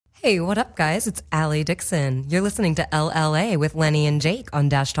Hey, what up, guys? It's Allie Dixon. You're listening to LLA with Lenny and Jake on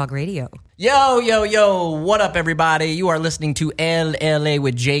Dash Talk Radio. Yo, what up, everybody? You are listening to LLA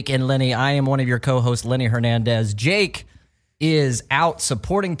with Jake and Lenny. I am one of your co-hosts, Lenny Hernandez. Jake is out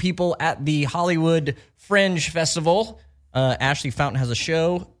supporting people at the Hollywood Fringe Festival. Ashley Fountain has a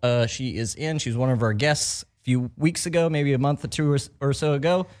show. She is in. She was one of our guests a few weeks ago, maybe a month or two or so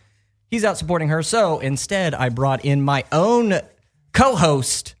ago. He's out supporting her. So instead, I brought in my own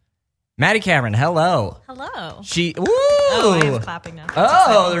co-host, Maddie Cameron. Hello. Hello. Woo! Oh, I am clapping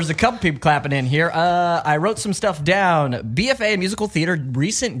now. There's a couple people clapping in here. I wrote some stuff down. BFA in musical theater,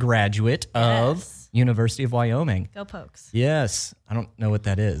 recent graduate of University of Wyoming. Go Pokes. Yes. I don't know what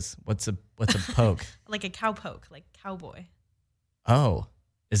that is. What's a poke? Like a cow poke, like cowboy. Oh,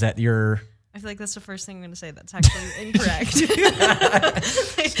 is that your... I feel like that's the first thing I'm going to say that's actually incorrect.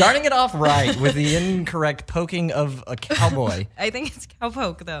 Starting it off right with the incorrect poking of a cowboy. I think it's cow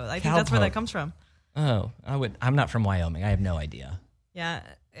poke, though. I think that's where that comes from. Oh, I'm not from Wyoming. I have no idea. Yeah,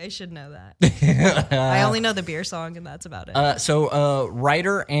 I should know that. I only know the beer song, and that's about it. So,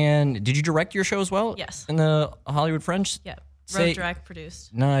 writer, and did you direct your show as well? Yes. In the Hollywood Fringe? Yeah. Wrote, direct,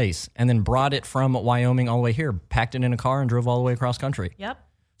 produced. Nice. And then brought it from Wyoming all the way here, packed it in a car, and drove all the way across country. Yep.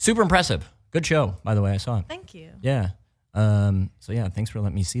 Super impressive. Good show, by the way. I saw it. Thank you. Yeah. So yeah, thanks for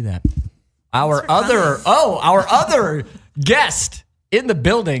letting me see that. Our other guest in the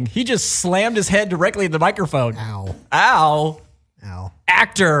building, he just slammed his head directly in the microphone. Ow.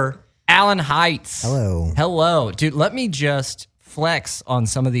 Actor Alan Heitz. Hello. Dude, let me just flex on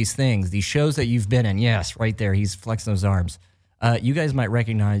some of these things, these shows that you've been in. Yes, right there. He's flexing those arms. You guys might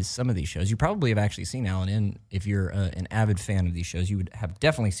recognize some of these shows. You probably have actually seen Alan in. If you're an avid fan of these shows, you would have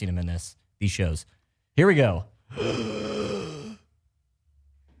definitely seen him in these shows. Here we go.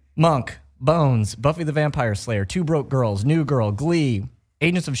 Monk, Bones, Buffy the Vampire Slayer, Two Broke Girls, New Girl, Glee,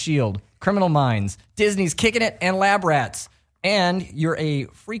 Agents of S.H.I.E.L.D., Criminal Minds, Disney's Kickin' It, and Lab Rats. And you're a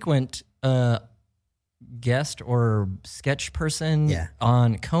frequent guest or sketch person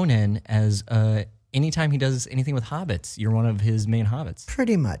on Conan as anytime he does anything with hobbits. You're one of his main hobbits.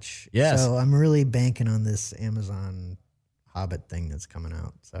 Pretty much. Yes. So I'm really banking on this Amazon Hobbit thing that's coming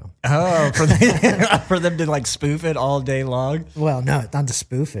out. So for them to like spoof it all day long. Well, no, not to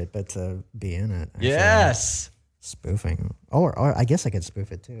spoof it, but to be in it. Actually. Yes. Spoofing. Or I guess I could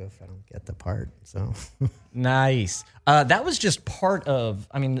spoof it too if I don't get the part. So nice. That was just part of,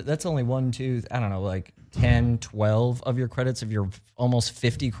 I mean, that's only 1, 2, I don't know, like 10, 12 of your credits, of your almost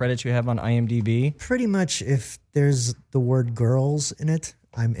 50 credits you have on IMDb. Pretty much if there's the word girls in it,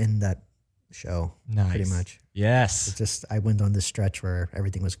 I'm in that show. Nice. Pretty much. Yes. It's just, I went on this stretch where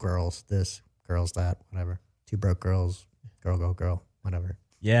everything was girls, this, girls, that, whatever. Two Broke Girls, girl, whatever.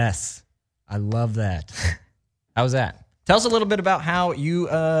 Yes. I love that. How was that? Tell us a little bit about how you,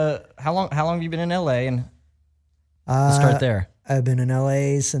 how long have you been in LA? And let's start there. I've been in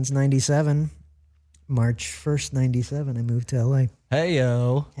LA since 97. March 1st, 97, I moved to LA.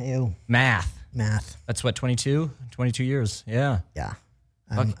 Hey-yo. Math. That's what, 22 years. Yeah. Yeah.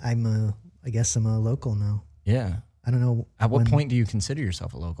 I guess I'm a local now. Yeah. I don't know. At what point do you consider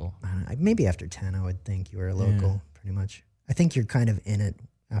yourself a local? Maybe after 10, I would think you were a local, pretty much. I think you're kind of in it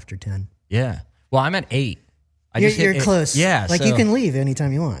after 10. Yeah. Well, I'm at 8. You're close. Yeah. Like you can leave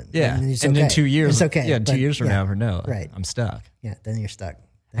anytime you want. Yeah. And then 2 years. It's okay. Yeah, 2 years from now, no. Right. I'm stuck. Yeah, then you're stuck.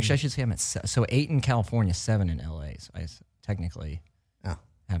 Actually, I should say I'm at 8 in California, 7 in LA. So I technically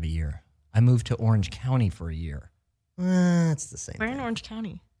have a year. I moved to Orange County for a year. It's the same. Where in Orange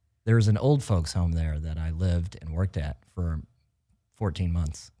County? There was an old folks home there that I lived and worked at for 14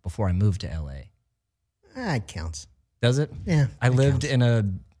 months before I moved to LA. It counts. Does it? Yeah. I lived in a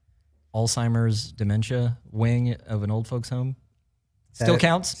Alzheimer's dementia wing of an old folks home. Still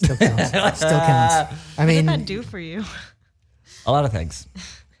counts? Still counts. I mean, what did that do for you? A lot of things.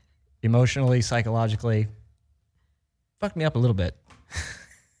 Emotionally, psychologically. Fucked me up a little bit.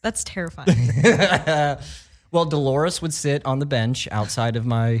 That's terrifying. Well, Dolores would sit on the bench outside of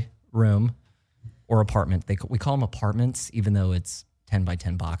my room or apartment. We call them apartments, even though it's 10 by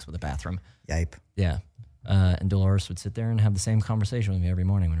 10 box with a bathroom. Yipe. Yeah. And Dolores would sit there and have the same conversation with me every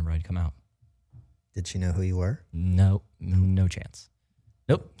morning whenever I'd come out. Did she know who you were? No chance.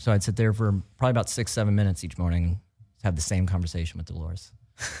 Nope. So I'd sit there for probably about 6-7 minutes each morning and have the same conversation with Dolores.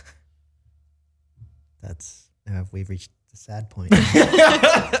 We've reached the sad point.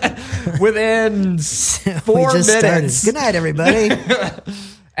 Within 4 minutes. Started. Good night, everybody.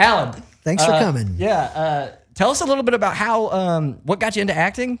 Alan. Thanks for coming. Yeah. Tell us a little bit about how, what got you into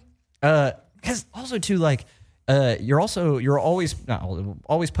acting? Because also too, like, you're always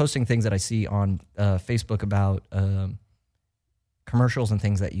posting things that I see on Facebook about commercials and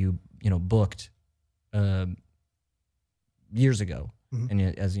things that you booked years ago, and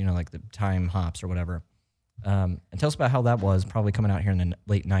as you know, like the time hops or whatever. And tell us about how that was probably coming out here in the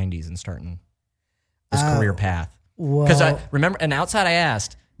late 90s and starting this career path. Because I remember, and outside I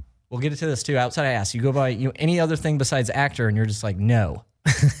asked, we'll get into this too. Outside I asked, you go by any other thing besides actor, and you're just like, no.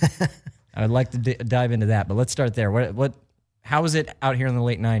 I would like to dive into that, but let's start there. How was it out here in the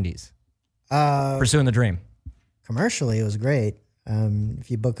late 90s? Pursuing the dream. Commercially, it was great. If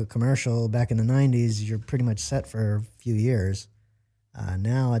you book a commercial back in the 90s, you're pretty much set for a few years.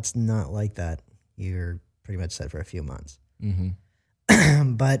 Now it's not like that. You're pretty much set for a few months.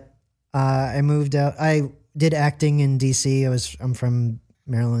 Mm-hmm. But I moved out. I did acting in D.C. I'm from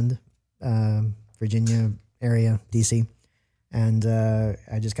Maryland, Virginia area, D.C. And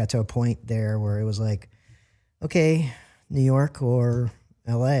I just got to a point there where it was like, okay, New York or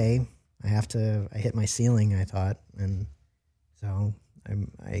L.A., I hit my ceiling, I thought. And so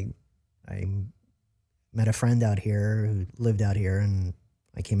I met a friend out here who lived out here, and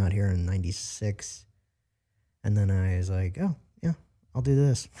I came out here in 96. And then I was like, oh, yeah, I'll do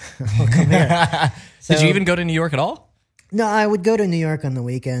this. I'll come here. So, did you even go to New York at all? No, I would go to New York on the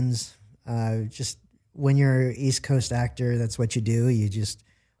weekends. Just when you're an East Coast actor, that's what you do. You just,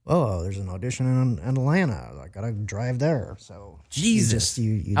 there's an audition in Atlanta. I got to drive there. So Jesus.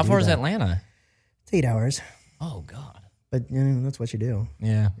 You How do far is that. Atlanta? It's 8 hours. Oh, God. But that's what you do.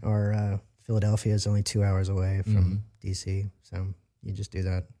 Yeah. Or Philadelphia is only 2 hours away from D.C., so you just do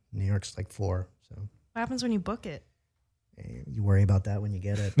that. New York's like 4. So What happens when you book it? you worry about that when you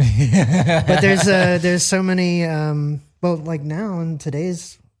get it. But there's so many. Like now in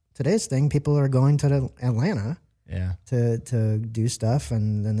today's thing, people are going to Atlanta. Yeah. To do stuff,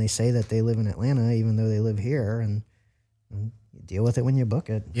 and then they say that they live in Atlanta, even though they live here, and you deal with it when you book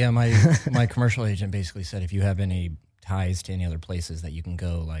it. Yeah, my commercial agent basically said if you have any ties to any other places that you can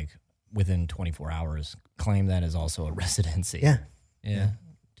go, like within 24 hours, claim that as also a residency. Yeah.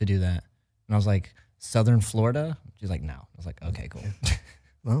 To do that. And I was like, Southern Florida? She's like, no. I was like, okay, cool.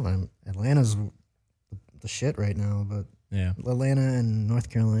 Well, Atlanta's the shit right now, but Yeah. Atlanta and North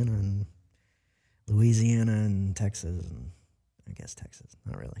Carolina and Louisiana and Texas, and I guess Texas,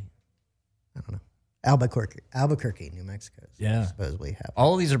 not really. I don't know. Albuquerque, New Mexico. Yeah. Supposedly have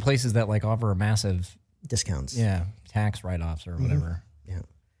All of these are places that like offer massive discounts. tax write-offs or whatever. Yeah.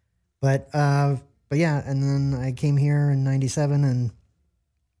 But yeah, and then I came here in 97, and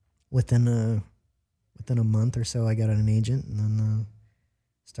within a month or so I got an agent, and then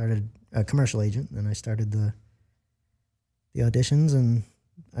started a commercial agent, and I started the auditions, and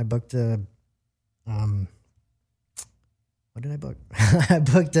I booked what did I book? I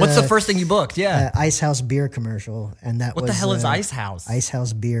booked. What's the first thing you booked? Yeah. Ice House beer commercial, and that What was the hell is Ice House? Ice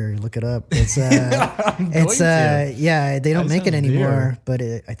House beer. Look it up. It's to. yeah, they don't Ice make it House anymore, but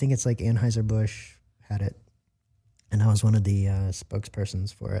I think it's like Anheuser-Busch had it, and I was one of the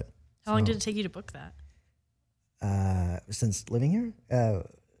spokespersons for it. How long did it take you to book that? Since living here?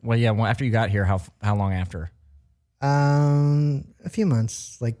 Well, yeah. Well, after you got here, how long after? A few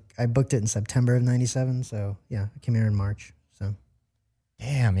months. Like I booked it in September of 97, so yeah, I came here in March. So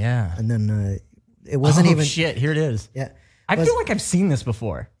Damn, yeah. and then it wasn't even shit. Here it is. Yeah. I feel like I've seen this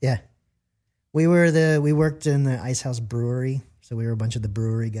before. Yeah. We worked in the Ice House Brewery, so we were a bunch of the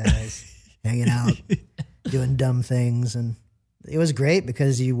brewery guys hanging out, doing dumb things, and it was great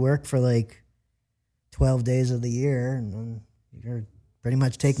because you work for like 12 days of the year, and then you're pretty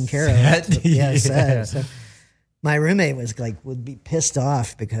much taken care of. Yeah, set. So my roommate would be pissed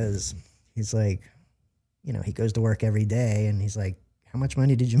off because he's like, he goes to work every day, and he's like, how much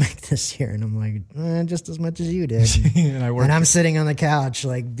money did you make this year? And I'm like, just as much as you did. and I'm sitting on the couch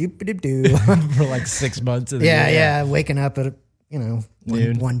like, doop-a-doop-doo. for like 6 months. Yeah, waking up at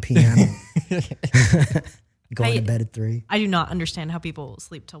 1 p.m. Going to bed at 3. I do not understand how people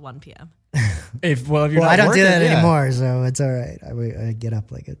sleep till 1 p.m. If you're not I don't working, do that anymore, so it's all right. I get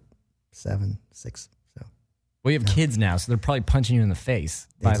up like at 7, 6. So Well, you have kids now, so they're probably punching you in the face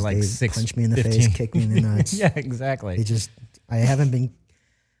by like they 6. punch me in the 15. face, kick me in the nuts. Yeah, exactly. I haven't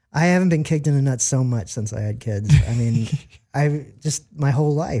been kicked in the nuts so much since I had kids. I mean, my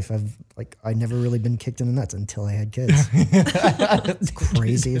whole life I never really been kicked in the nuts until I had kids. It's the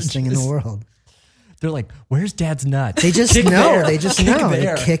craziest thing in the world. They're like, "Where's Dad's nuts?" They just know. There. They just Kick know.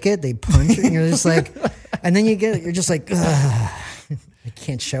 there. They kick it. They punch it. And you're just like, and then you're just like, ugh. I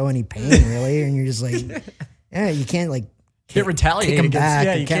can't show any pain really, and you're just like, yeah, you can't like Can't retaliate kick them against- back.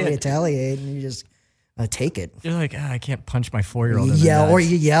 yeah, you you can't can't. retaliate, and you just take it. You're like, I can't punch my 4-year-old. You in the yell, nuts. or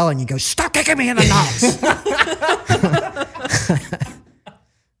you yell, and you go, stop kicking me in the nuts.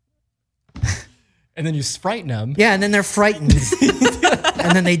 And then you frighten them. Yeah, and then they're frightened.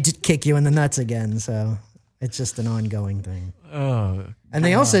 And then they kick you in the nuts again. So it's just an ongoing thing. Oh. And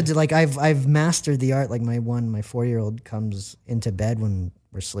they also do, like, I've mastered the art. Like my 4-year-old comes into bed when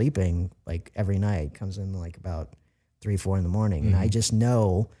we're sleeping, like every night, comes in like about 3-4 in the morning. And I just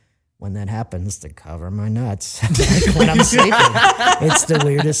know when that happens to cover my nuts when I'm sleeping. It's the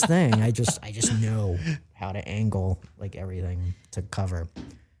weirdest thing. I just know how to angle like everything to cover.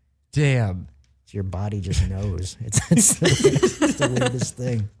 Damn. So your body just knows. It's the weirdest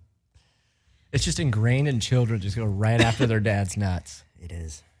thing. It's just ingrained in children, just go right after their dad's nuts. It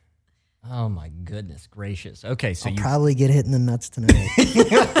is. Oh my goodness gracious. Okay, so I'll probably get hit in the nuts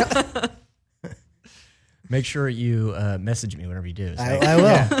tonight. make sure you message me whenever you do. So, I will.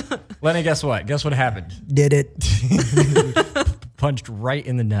 Yeah. Lenny, guess what? Guess what happened? Did it. Punched right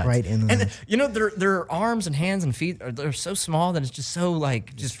in the nuts. Right in the nuts. You know, their arms and hands and feet they're so small that it's just so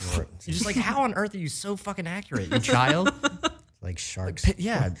like you're just like, how on earth are you so fucking accurate, you child? Like sharks.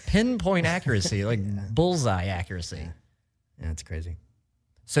 Pinpoint accuracy, like bullseye accuracy. Yeah, it's crazy.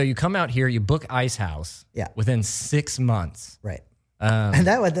 So you come out here, you book Ice House. Yeah. Within 6 months. Right. And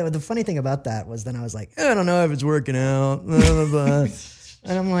the funny thing about that was then I was like, I don't know if it's working out. Blah, blah, blah.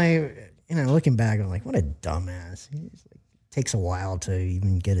 And I'm like, looking back, I'm like, what a dumbass. It's like, takes a while to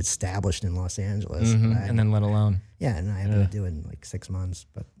even get established in Los Angeles. And then let alone. Yeah, and I had to do it in like 6 months,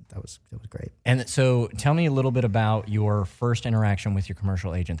 but that was great. And so tell me a little bit about your first interaction with your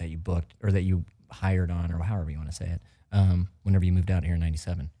commercial agent that you booked or that you hired on, or however you want to say it, whenever you moved out here in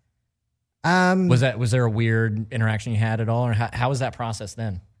 97. Was there a weird interaction you had at all, or how was that process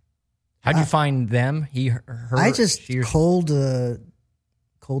then? How'd you find them? He, her. I just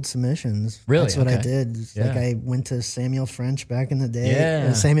cold submissions. Really? That's what I did. Like I went to Samuel French back in the day.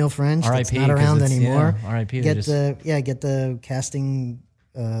 Yeah. Samuel French. That's not around anymore. Yeah, R.I.P. Get the casting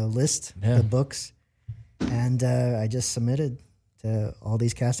list, the books, and I just submitted to all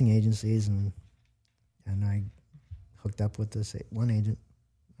these casting agencies, and I hooked up with this one agent.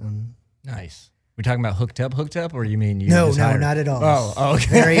 Nice. We're talking about hooked up, or you mean you? No, not at all. Oh, okay.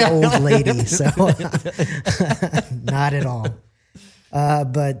 Very old lady, so not at all.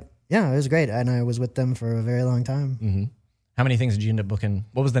 But yeah, it was great, and I was with them for a very long time. Mm-hmm. How many things did you end up booking?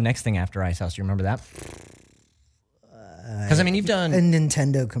 What was the next thing after Ice House? Do you remember that? Because you've done a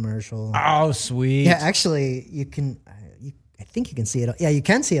Nintendo commercial. Oh, sweet. Yeah, actually, you can. I think you can see it. Yeah, you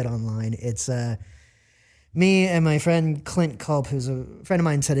can see it online. It's me and my friend Clint Culp, who's a friend of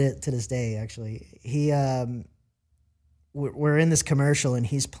mine to this day. Actually, we're in this commercial, and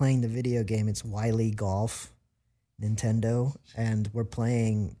he's playing the video game. It's Wily Golf, Nintendo, and we're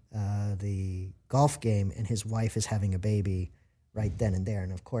playing the golf game, and his wife is having a baby right then and there.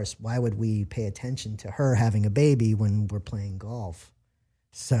 And of course, why would we pay attention to her having a baby when we're playing golf?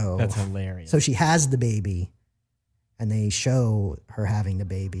 So that's hilarious. So she has the baby, and they show her having the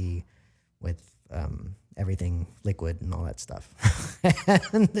baby with everything liquid and all that stuff.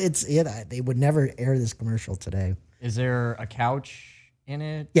 And they would never air this commercial today. Is there a couch in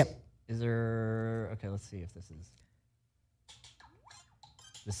it? Yep. Is there? Okay, let's see if this is.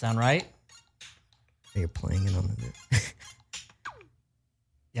 Does this sound right? You're playing it on the.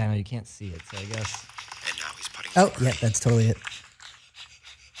 Yeah, no, you can't see it, so I guess. And now he's putting. Oh, yeah, that's totally it.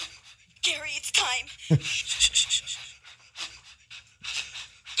 Gary, it's time. Gary,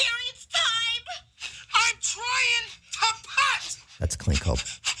 it's time. I'm trying to putt. That's Clint Culp.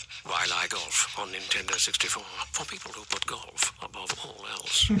 Wildlife Golf on Nintendo 64 for people who put golf above all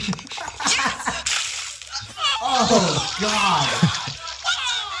else. Oh, God.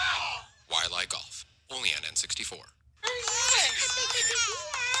 Wildlife Golf, only on N64.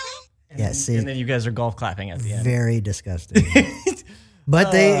 Yeah, see. And then you guys are golf clapping at the end. Very disgusting.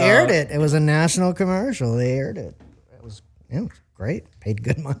 But they aired it. It was a national commercial. They aired it. It was great. Paid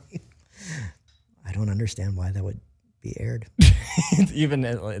good money. I don't understand why that would be aired. Even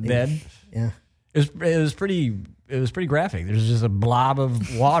then? Yeah. It was pretty graphic. There's just a blob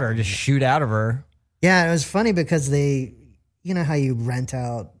of water just shoot out of her. Yeah, it was funny because they, you know how you rent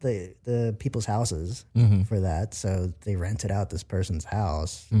out the people's houses for that. So they rented out this person's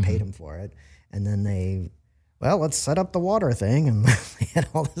house, paid him for it. And then let's set up the water thing. And they had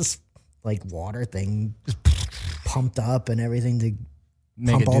all this like water thing just pumped up and everything to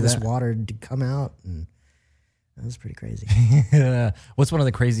pump all this water to come out. And that was pretty crazy. What's one of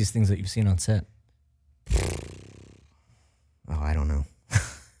the craziest things that you've seen on set? Oh, I don't know.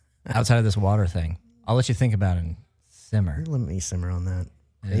 Outside of this water thing. I'll let you think about it and simmer. Let me simmer on that.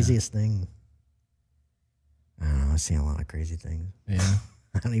 Craziest thing. I don't know. I've seen a lot of crazy things. Yeah.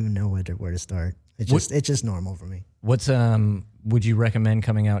 I don't even know where to start. It's just normal for me. What's would you recommend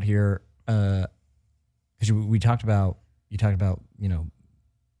coming out here because we talked about,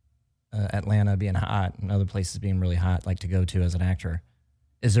 Atlanta being hot and other places being really hot, like to go to as an actor.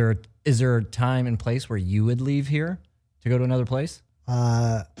 Is there a time and place where you would leave here to go to another place?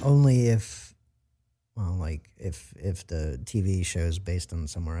 Only if the TV show's based on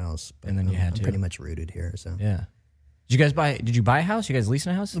somewhere else. But And then you had I'm to. pretty much rooted here. So Yeah. Did you buy a house? You guys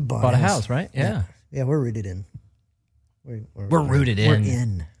leasing a house? Bought a house, right? Yeah. yeah, we're rooted in. We're rooted We're in.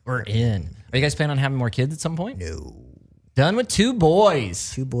 in. We're in. Are you guys planning on having more kids at some point? No, Done with 2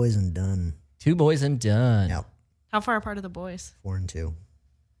 boys. 2 boys and done. 2 boys and done. Yep, How far apart are the boys? 4 and 2.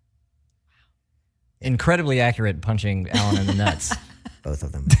 Incredibly accurate punching Alan in the nuts. Both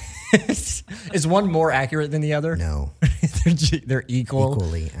of them. Is one more accurate than the other? No, They're equal.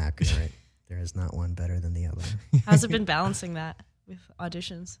 equally accurate. There is not one better than the other. How's it been balancing that with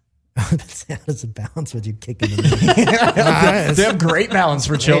auditions? How does it balance with you kicking them? They have great balance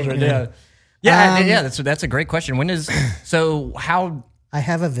for children. Yeah. Yeah. That's a great question. How? I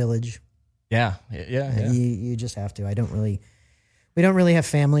have a village. Yeah. You just have to. We don't really have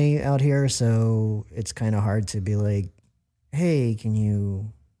family out here, so it's kind of hard to be like, hey, can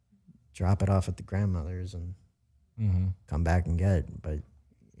you drop it off at the grandmother's and come back and get it? But,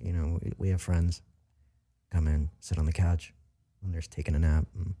 we have friends come in, sit on the couch when they're taking a nap.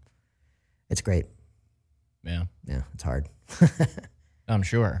 And it's great. Yeah. Yeah, it's hard. I'm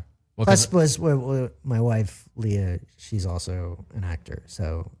sure. Well, Plus, my wife, Leah, she's also an actor,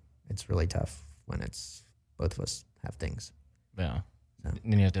 so it's really tough when it's both of us have things. yeah. So. And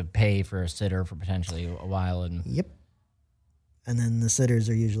then you have to pay for a sitter for potentially a while. And Yep. And then the sitters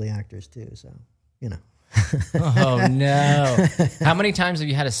are usually actors too, so, oh, no. How many times have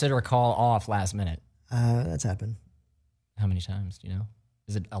you had a sitter call off last minute? That's happened. How many times, do you know?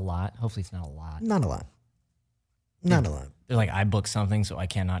 Is it a lot? Hopefully it's not a lot. Not a lot. Not a lot. They're like, I booked something, so I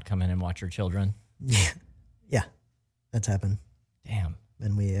cannot come in and watch your children. Yeah, that's happened. Damn.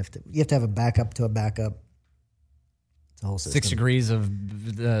 And you have to have a backup to a backup. It's a whole system. 6 degrees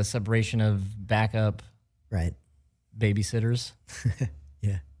of the separation of backup Right. babysitters.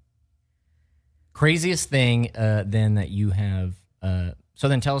 Yeah. Craziest thing then that you have. So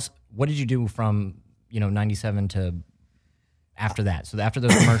then tell us, what did you do from 97 to after that? So after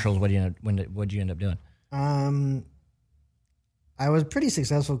those commercials, what did you end up doing? I was pretty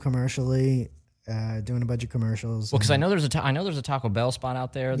successful commercially, doing a bunch of commercials. Well, because I know there's a Taco Bell spot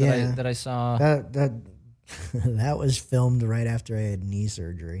out there that I saw. That that was filmed right after I had knee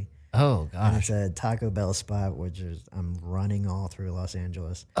surgery. Oh And gosh. it's a Taco Bell spot, which is I'm running all through Los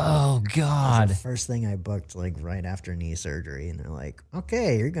Angeles. Oh It's God. the first thing I booked, like right after knee surgery, and they're like,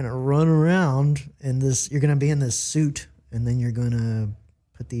 "Okay, you're gonna run around in this. You're gonna be in this suit, and then you're gonna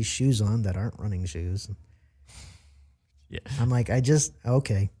put these shoes on that aren't running shoes." Yeah. I'm like,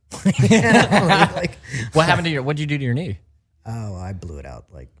 okay. Like, What happened to what'd you do to your knee? oh, I blew it out.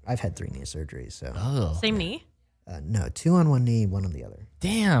 Like I've had 3 knee surgeries, so Oh. Same knee? no, 2 on one knee, 1 on the other.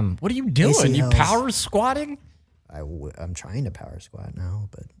 Damn. What are you doing? You ACLs. power squatting? I'm trying to power squat now,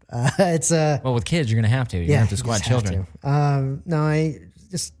 but it's Well, with kids, you're gonna have to. You're gonna have to squat just have children. to. No, I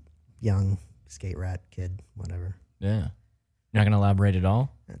just young skate rat kid, whatever. Yeah. You're not gonna elaborate at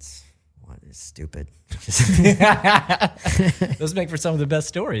all? That's what is stupid. Those make for some of the best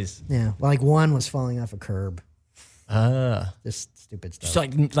stories. Yeah, like one was falling off a curb. Just stupid stuff. So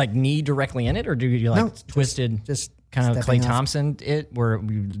like knee directly in it, or do you No, twisted, just kind of Clay stepping off. Thompson where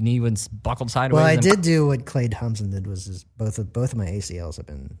your knee was buckled sideways? Well, I and- did do what Clay Thompson did. Was both of my ACLs have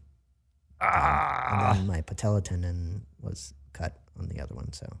been, and then my patella tendon was cut on the other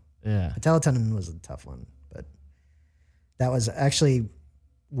one. So Yeah. patella tendon was a tough one, but that was actually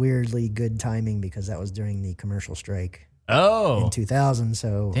weirdly good timing because that was during the commercial strike Oh. in 2000.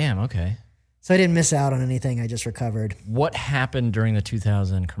 So Damn. Okay. I didn't miss out on anything. I just recovered. What happened during the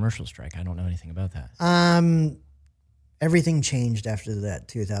 2000 commercial strike? I don't know anything about that. Everything changed after that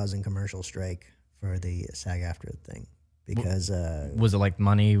 2000 commercial strike for the SAG-AFTRA thing because Was it like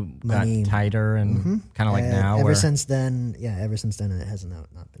money money- got tighter and kind of like now? Ever where- since then, it has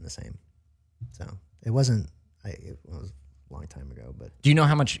not been the same. So it wasn't. It was a long time ago, but Do you know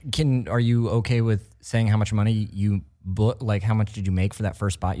how much? Are you okay with saying how much money you like? How much did you make for that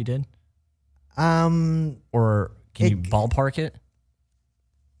first spot you did? Or can you ballpark it?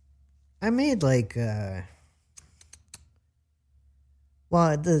 I made like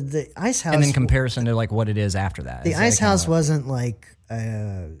well the Ice House And in comparison to like what it is after that, the is that Ice kinda House like- wasn't like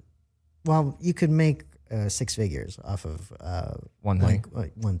well you could make 6 figures off of One thing?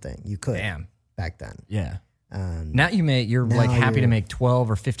 one thing you could Damn. back then. Yeah. Now you're now like happy to you're- make 12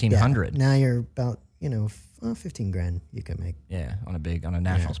 or 1,500. Now you're about $15,000 you can make. Yeah, on a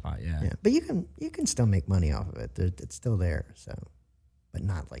national spot. Yeah. Yeah, but you can still make money off of it. It's still there. So, but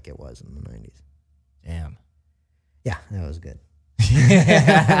not like it was in the 90s. Damn. Yeah, that was good.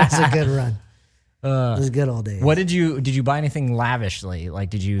 That's a good run. It was good all day. What did you buy anything lavishly? Like,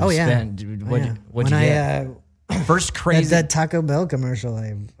 did you spend? What'd you get? First crazy that Taco Bell commercial.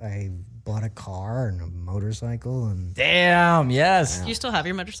 I bought a car and a motorcycle and. Damn. Yes. Do you still have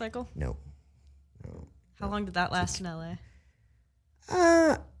your motorcycle? No. How long did that last in LA?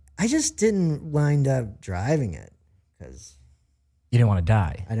 I just didn't wind up driving it because. You didn't want to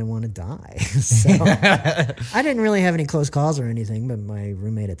die. I didn't want to die. So I didn't really have any close calls or anything, but my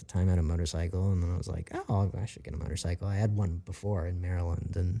roommate at the time had a motorcycle, and then I was like, oh, I should get a motorcycle. I had one before in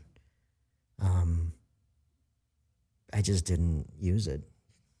Maryland, and I just didn't use it.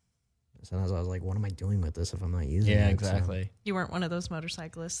 So I was like, what am I doing with this if I'm not using it? Yeah, exactly. So, You weren't one of those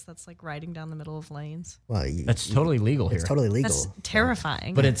motorcyclists that's like riding down the middle of lanes. well, That's totally legal here. It's totally legal. That's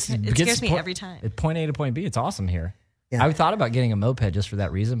terrifying. But it scares me every time. At point A to point B, it's awesome here. Yeah. I thought about getting a moped just for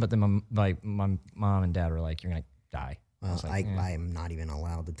that reason, but then my mom and dad were like, "You're gonna die." Well, was like, I am not even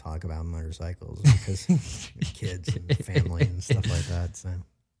allowed to talk about motorcycles because kids and family and stuff like that. So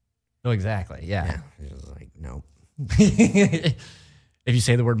Oh, exactly. Yeah. it's just like no, If you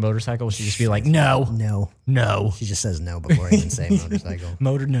say the word motorcycle, she'd just be like, "No, no. no, She just says no before I even say motorcycle.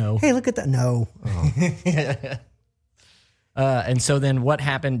 motor, no." Hey, look at that. No. Oh. And so then, what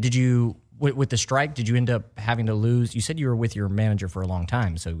happened? Did you with the strike? Did you end up having to lose? You said you were with your manager for a long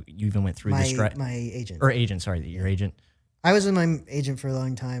time, so you even went through the strike. My agent. Or agent, sorry, your agent. I was with my agent for a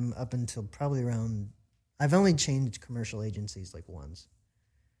long time up until probably around. I've only changed commercial agencies like once,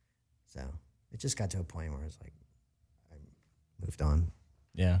 so it just got to a point where it's like I moved on.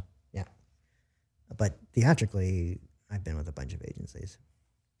 Yeah. Yeah, but theatrically, I've been with a bunch of agencies.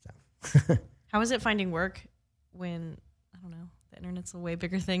 So How is it finding work when, I don't know, the internet's a way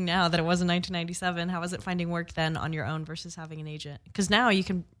bigger thing now than it was in 1997? How is it finding work then on your own versus having an agent? Because now you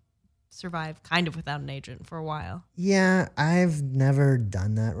can survive kind of without an agent for a while. yeah, I've never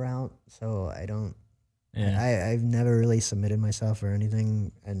done that route, so I don't. Yeah. I've never really submitted myself or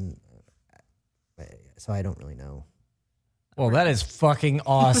anything, and so I don't really know. Well, that is fucking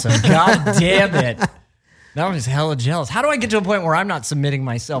awesome. God damn it. Now I'm just hella jealous. How do I get to a point where I'm not submitting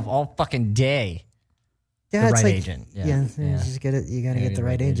myself all fucking day? Yeah, The it's right like, agent. Yeah. Yeah, Yeah. just get it. You got to get the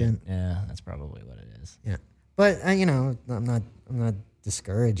right agent. Yeah, that's probably what it is. Yeah, but I'm not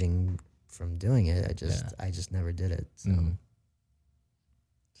discouraging from doing it. I just never did it. So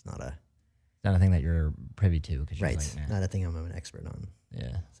it's not Not a thing that you're privy to. Cause you're right. like, nah. Not a thing I'm an expert on.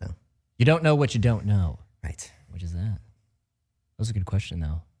 Yeah. So You don't know what you don't know. right. Which is that? That was a good question,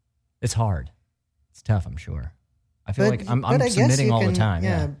 though. It's hard. It's tough, I'm sure. I feel like I'm I guess submitting you all the can- time.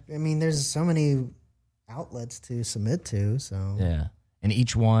 Yeah. I mean, there's so many outlets to submit to. So Yeah. And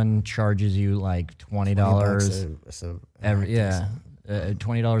each one charges you like $20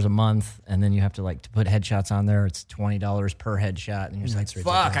 $20 a month, and then you have to to put headshots on there. It's $20 per headshot, and you're just like, That's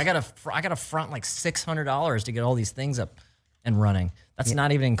 "Fuck! ridiculous. I gotta front like $600 to get all these things up and running." That's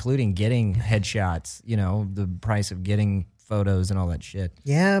not even including getting headshots. The price of getting photos and all that shit.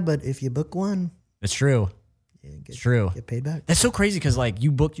 Yeah, but if you book one, It's true. It's true. get paid back. That's so crazy because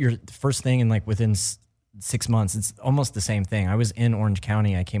you book your first thing and within 6 months, it's almost the same thing. I was in Orange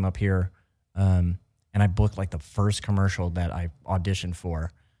County. I came up here, and I booked the first commercial that I auditioned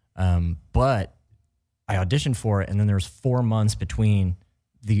for. But I auditioned for it, and then there was 4 months between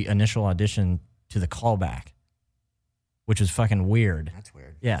the initial audition to the callback, which was fucking weird. That's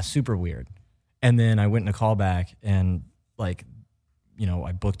weird. Yeah, super weird. And then I went in a callback, and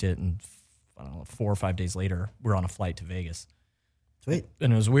I booked it, and I don't know, 4 or 5 days later, we're on a flight to Vegas. Sweet.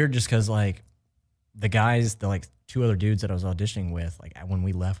 And it was weird just because the guys, the 2 other dudes that I was auditioning with, when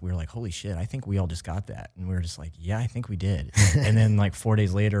we left, we were like, holy shit, I think we all just got that. And we were just like, yeah, I think we did. And then 4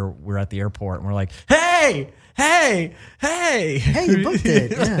 days later, we're at the airport and we're like, hey, you booked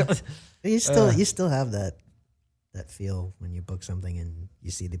it. Yeah. You still have that feel when you book something and you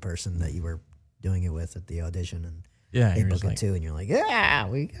see the person that you were doing it with at the audition, and Yeah, they you're book just it too, and you're like, yeah,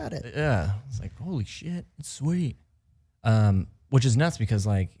 we got it. Yeah. It's like, holy shit, it's sweet. Which is nuts because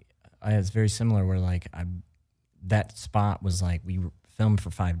it's very similar where that spot was we filmed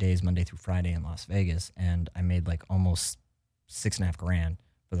for 5 days, Monday through Friday in Las Vegas, and I made almost $6.5 grand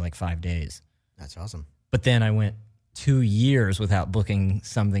for 5 days. That's awesome. But then I went 2 years without booking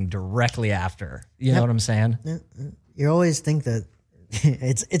something directly after. You know what I'm saying? Yeah. You always think that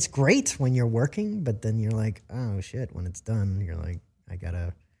it's great when you're working, but then you're like, oh shit, when it's done, you're like, I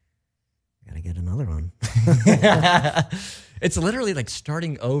gotta get another one. It's literally like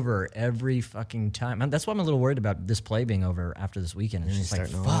starting over every fucking time. That's why I'm a little worried about this play being over after this weekend. It's And just like,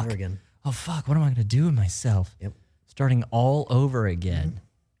 starting all fuck. over again. Oh, fuck. What am I going to do with myself? Yep. Starting all over again.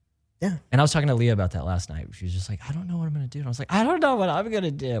 Yeah. And I was talking to Leah about that last night. She was just like, I don't know what I'm going to do. And I was like, I don't know what I'm going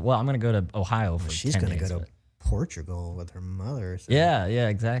to do. Well, I'm going to go to Ohio for She's 10 going to days. go to Portugal with her mother. So Yeah,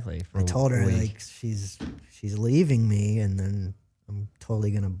 exactly. For I told a her week. like she's leaving me, and then I'm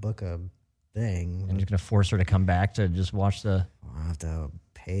totally going to book a thing. And you're going to force her to come back to just watch the... I'll have to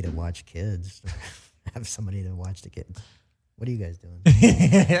pay to watch kids. Have somebody to watch the kids. What are you guys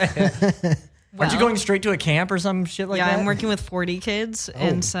doing? Aren't you going straight to a camp or some shit like that? I'm working with 40 kids,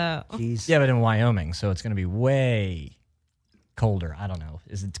 and so Jeez. Yeah, but in Wyoming, so it's going to be way colder. I don't know.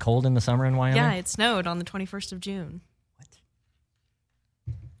 Is it cold in the summer in Wyoming? yeah, it snowed on the 21st of June.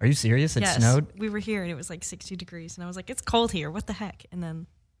 Are you serious? It Yes, snowed? we were here and it was like 60 degrees, and I was like, "It's cold here. What the heck?" And then,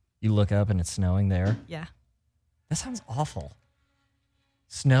 You look up and it's snowing there. yeah, That sounds awful.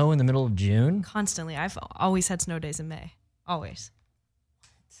 Snow in the middle of June? constantly. I've always had snow days in May. Always.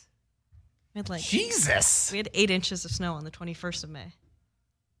 We had Jesus! we had 8 inches of snow on the 21st of May.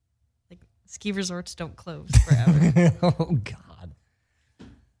 Like ski resorts don't close forever. Oh, God.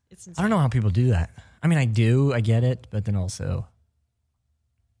 It's I don't know how people do that. I mean, I do. I get it. But then also...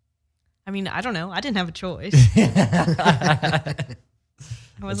 I mean, I don't know. I didn't have a choice. I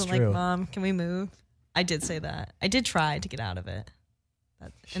wasn't like, true. "Mom, can we move?" I did say that. I did try to get out of it.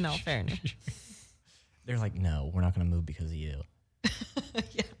 That, in all fairness. They're like, no, we're not going to move because of you.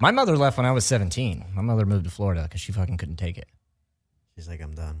 Yeah. My mother left when I was 17. My mother moved to Florida because she fucking couldn't take it. She's like,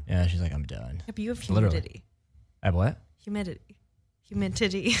 I'm done. Yeah, she's like, I'm done. Yeah, but you have Literally. humidity. I have what? Humidity.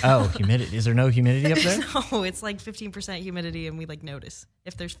 Oh, humidity. Is there no humidity up there? No, it's like 15% humidity, and we like notice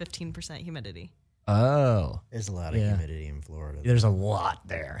if there's 15% humidity. Oh. There's a lot of Yeah. humidity in Florida. There's a lot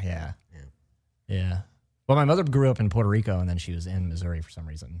there. Yeah. Yeah. Yeah. Well, my mother grew up in Puerto Rico, and then she was in Missouri for some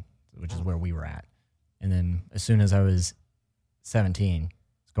reason, which is where we were at. And then as soon as I was 17,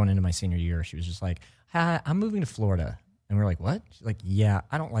 going into my senior year, she was just like, "Hi, I'm moving to Florida." And we're like, "What?" She's like, "Yeah,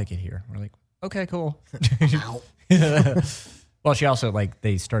 I don't like it here." We're like, "Okay, cool." Well, she also, like,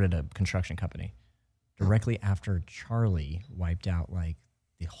 they started a construction company directly after Charlie wiped out, like,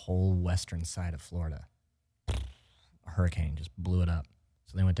 the whole western side of Florida. A hurricane just blew it up.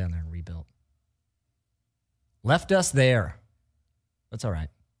 So they went down there and rebuilt. Left us there. That's all right.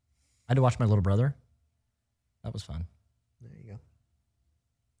 I had to watch my little brother. That was fun. There you go.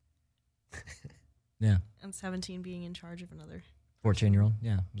 Yeah. And 17 being in charge of another. 14-year-old.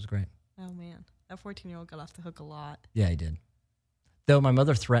 Yeah, it was great. Oh, man. That 14-year-old got off the hook a lot. Yeah, he did. Though my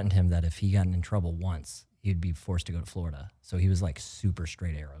mother threatened him that if he got in trouble once, he'd be forced to go to Florida. So he was like super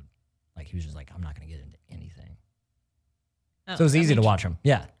straight arrowed. Like he was just like, I'm not going to get into anything. Oh, So it was that easy to means watch him.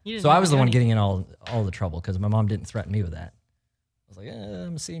 Yeah. you didn't So I have was to the do one anything. getting in all the trouble because my mom didn't threaten me with that. I was like,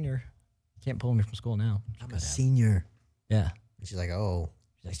 I'm a senior. Can't pull me from school now. I'm a senior. Yeah. And she's like, oh,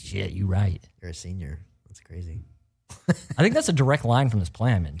 She's like, shit, you right. you're a senior. That's crazy. I think that's a direct line from this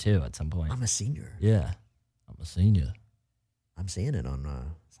play I'm in too at some point. I'm a senior. Yeah. I'm a senior. I'm seeing it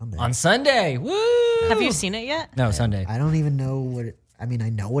on Sunday. On Sunday. Woo! Have you seen it yet? No, Sunday. I don't even know what it, I mean, I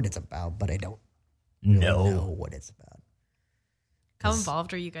know what it's about, but I don't really know what it's about. How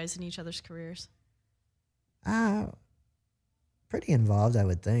involved are you guys in each other's careers? Pretty involved, I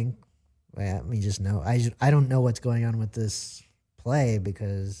would think. I mean, just know. I don't know what's going on with this play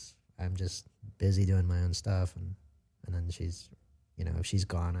because I'm just busy doing my own stuff, and then she's, if she's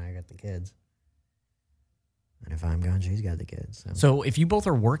gone, I got the kids, and if I'm gone, she's got the kids. So if you both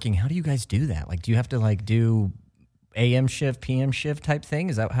are working, how do you guys do that? Like, do you have to like do AM shift, PM shift type thing?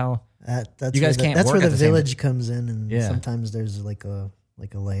 Is that how? That's You guys where can't That's work where at the the same- village comes in, and Yeah. sometimes there's like a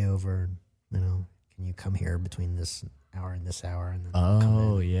layover. Can you come here between this hour and this hour? And then come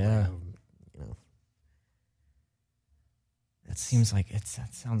Oh, in, yeah. That Seems like that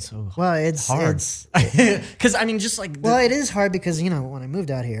sounds so Well, it's hard. It's because I mean, just like well, it is hard because when I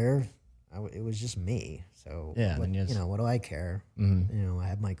moved out here, it was just me. So Yeah, what, then you just- what do I care? Mhm. I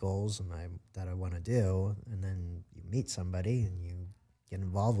have my goals and that I want to do, and then you meet somebody and you get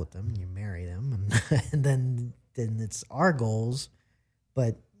involved with them, and you marry them, and, and then it's our goals,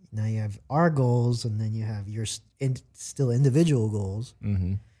 but now you have our goals, and then you have your still individual goals,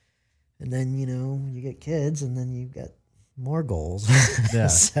 Mhm. and then you get kids, and then you get more goals. Yeah.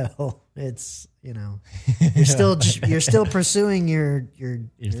 So it's you're still pursuing your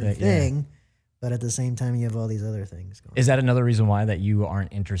thing, but at the same time you have all these other things going. Is that another reason why that you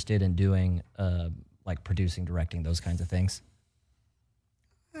aren't interested in doing like producing, directing, those kinds of things?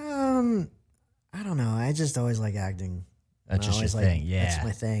 I don't know. I just always like acting. That's And I just your always thing, yeah. That's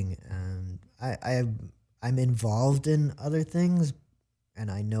my thing, and I'm involved in other things,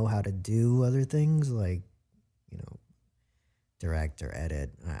 and I know how to do other things, like, direct or edit.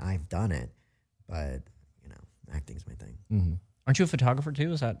 I've done it, but acting's my thing. Mm-hmm. Aren't you a photographer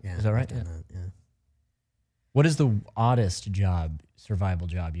too? Is that right? I've done that, yeah. What is the oddest survival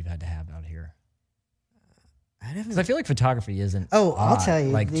job you've had to have out here? Because I feel like photography isn't. Oh, I'll odd, tell you.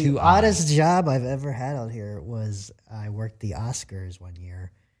 like The too oddest job I've ever had out here was I worked the Oscars one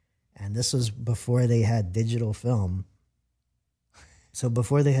year, and this was before they had digital film. So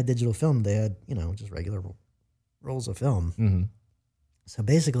before they had digital film, they had just regular rolls of film. Mm-hmm. So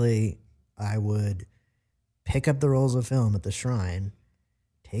basically, I would pick up the rolls of film at the Shrine,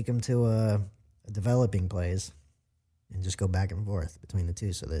 take them to a developing place, and just go back and forth between the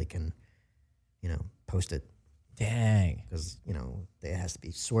two so they can, post it. Dang. Because, it has to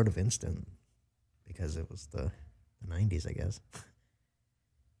be sort of instant because it was the 90s, I guess.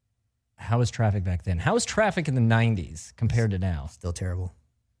 How was traffic back then? How was traffic in the 90s compared to now? Still terrible.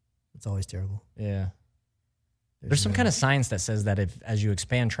 It's always terrible. Yeah. There's some kind of science that says that as you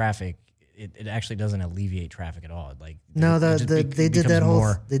expand traffic, it actually doesn't alleviate traffic at all. Like no, they did that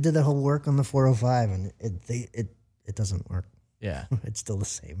whole work on the 405, and it doesn't work. Yeah, it's still the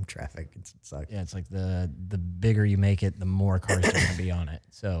same traffic. It sucks. Yeah, it's like the bigger you make it, the more cars are going to be on it.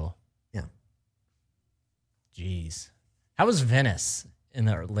 So yeah. Jeez, how was Venice in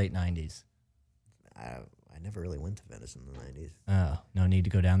the late 90s? I never really went to Venice in the 90s. Oh, no need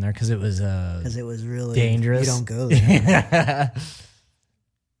to go down there because it was really dangerous. You don't go there.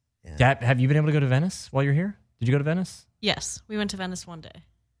 Yeah. Have you been able to go to Venice while you're here? Did you go to Venice? Yes, we went to Venice one day.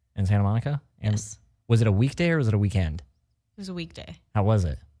 In Santa Monica? And yes. Was it a weekday or was it a weekend? It was a weekday. How was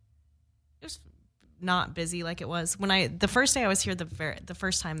it? It was not busy like it was when the first day I was here. The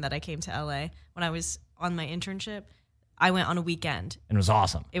first time that I came to LA when I was on my internship, I went on a weekend. And it was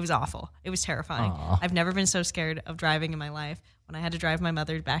awesome. It was awful. It was terrifying. Aww. I've never been so scared of driving in my life. When I had to drive my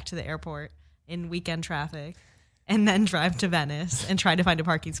mother back to the airport in weekend traffic. And then drive to Venice and try to find a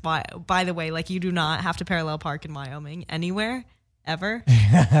parking spot. By the way, you do not have to parallel park in Wyoming anywhere, ever.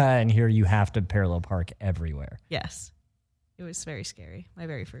 And here you have to parallel park everywhere. Yes. It was very scary. My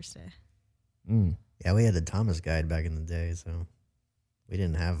very first day. Mm. Yeah, we had the Thomas Guide back in the day, so we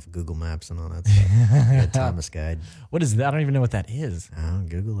didn't have Google Maps and all that stuff. We had Thomas Guide. What is that? I don't even know what that is.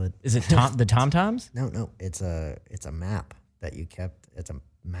 Google it. Is it the TomToms? No. It's a map that you kept. It's a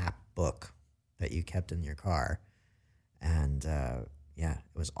map book that you kept in your car. And, it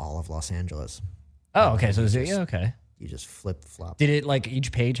was all of Los Angeles. Oh, okay. So, okay. You just flip-flop. Did it,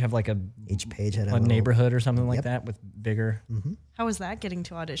 each page have, Each page had a neighborhood or something like that with bigger? Mm-hmm. How was that getting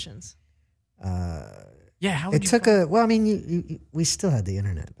to auditions? Yeah, how would we still had the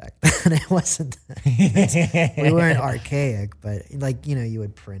internet back then. It wasn't, we weren't archaic, but, you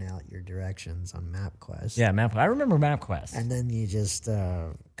would print out your directions on MapQuest. Yeah, I remember MapQuest. And then you just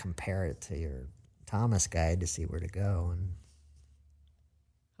compare it to your Thomas Guide to see where to go, and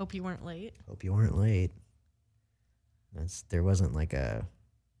hope you weren't late. There wasn't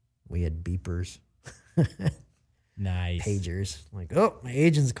we had beepers. Nice. Pagers. Oh, my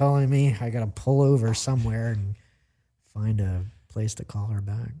agent's calling me. I got to pull over somewhere and find a place to call her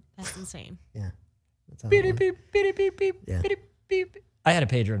back. That's insane. Yeah. That's how Beep, beep, beep, beep, beep, Yeah. beep, beep. I had a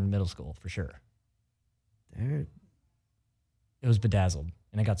pager in middle school for sure. There. It was bedazzled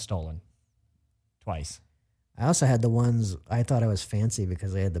and it got stolen. Twice. I also had the ones, I thought I was fancy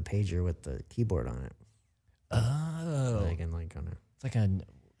because I had the pager with the keyboard on it. Oh. So I can kind of. It's like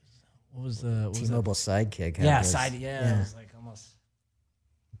what was the T-Mobile Sidekick. It was almost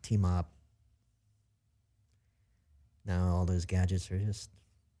T-Mop. Now all those gadgets are just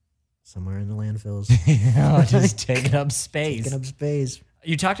somewhere in the landfills. Just taking up space.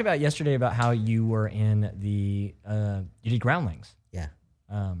 You talked about yesterday about how you were in you did Groundlings. Yeah.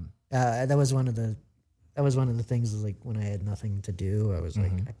 That was one of the things is when I had nothing to do, I was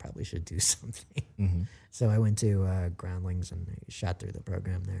I probably should do something. Mm-hmm. So I went to Groundlings and I shot through the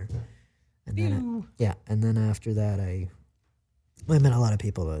program there. And then and then after that I met a lot of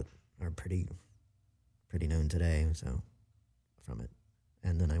people that are pretty known today, so from it.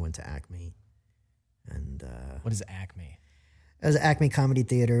 And then I went to Acme. And what is Acme? It was Acme Comedy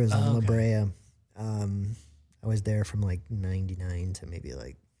Theater. It was in La okay. Brea. I was there from 99 to maybe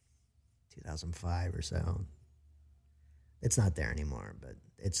 2005 or so. It's not there anymore, but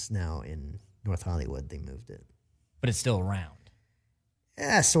it's now in North Hollywood. They moved it. But it's still around.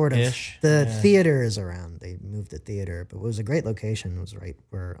 Yeah, sort of. Ish. The theater is around. They moved the theater, but it was a great location. It was right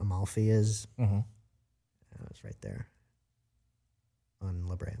where Amalfi is. Mm-hmm. It was right there on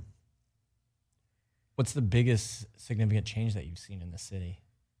La Brea. What's the biggest significant change that you've seen in the city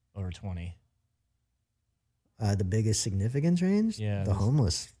over 20? The biggest significant change? Yeah, The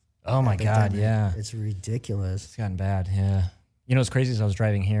homeless. Oh my God, epidemic. yeah. It's ridiculous. It's gotten bad, yeah. You know what's crazy is I was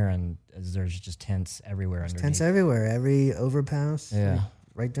driving here and there's just tents everywhere underneath. Tents everywhere. Every overpass. Yeah. Like,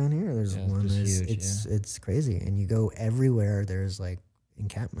 right down here, there's Yeah, it's one. just It's, huge, it's crazy. And you go everywhere, there's like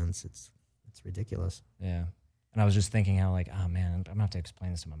encampments. It's ridiculous. Yeah. And I was just thinking how like, oh man, I'm gonna have to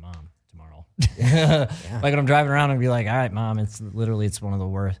explain this to my mom tomorrow. Like when I'm driving around and be like, all right, Mom, it's one of the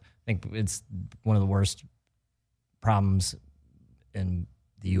worst. I think it's one of the worst problems in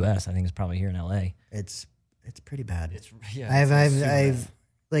the U.S. I think it's probably here in L.A. It's pretty bad. I've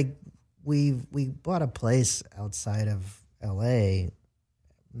like we bought a place outside of LA,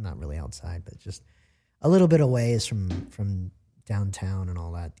 not really outside, but just a little bit away from downtown and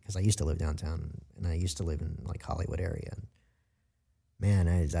all that, because I used to live downtown and I used to live in like Hollywood area. And man,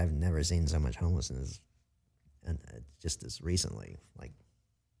 I've never seen so much homelessness, and just as recently, like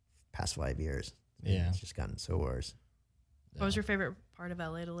past 5 years. Yeah. It's just gotten so worse. What was your favorite part of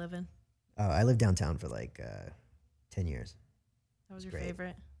LA to live in? I lived downtown for like 10 years. That was your Great.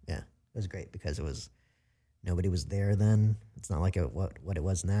 favorite? Yeah, it was great because nobody was there then. It's not like what it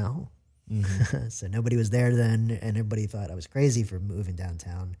was now. Mm-hmm. So nobody was there then, and everybody thought I was crazy for moving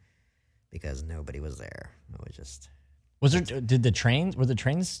downtown because nobody was there. It was just. were the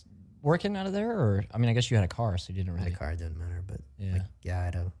trains working out of there, or I mean, I guess you had a car, so you didn't I really. had a car, it didn't matter, but Yeah.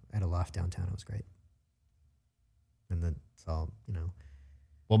 I had a loft downtown. It was great, and then it's all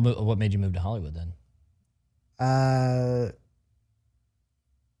What made you move to Hollywood then?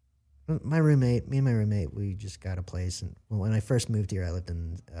 Me and my roommate, we just got a place, and when I first moved here, I lived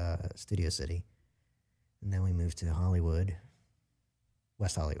in Studio City, and then we moved to Hollywood,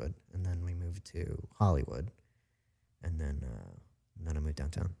 West Hollywood, and then we moved to Hollywood, and then I moved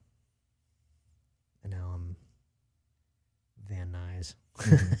downtown, and now I'm Van Nuys,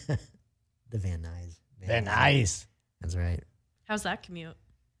 the Van Nuys. Van Nuys. That's right. How's that commute?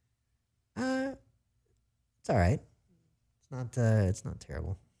 It's all right. It's not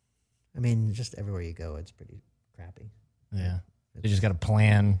terrible. I mean, just everywhere you go, it's pretty crappy. Yeah. You just got to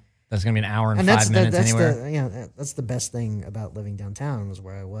plan. That's going to be an hour and that's 5 minutes that's anywhere. that's the best thing about living downtown was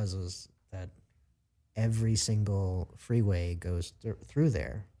where I was that every single freeway goes through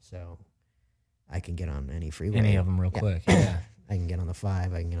there. So I can get on any freeway. Any of them real quick. Yeah. I can get on the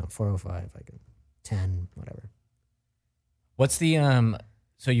 5. I can get on 405. I can 10, whatever. What's the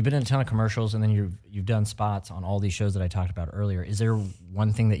so you've been in a ton of commercials, and then you've done spots on all these shows that I talked about earlier. Is there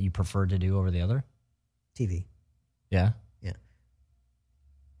one thing that you prefer to do over the other? TV. Yeah. Yeah.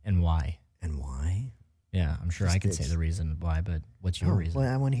 And why? And why? Yeah, I'm sure I could say the reason why, but what's your reason?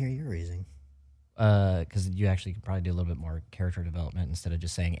 Well, I want to hear your reason. Because you actually could probably do a little bit more character development instead of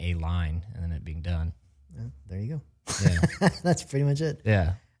just saying a line and then it being done. There you go. Yeah. That's pretty much it.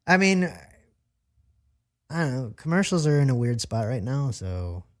 Yeah. I mean, I don't know. Commercials are in a weird spot right now,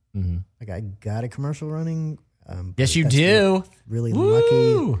 so like I got a commercial running. Yes, you that's do. Really Woo!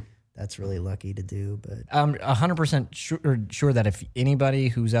 lucky. That's really lucky to do, but I'm 100% sure that if anybody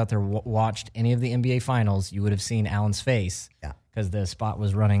who's out there watched any of the NBA finals, you would have seen Alan's face. Yeah. Because the spot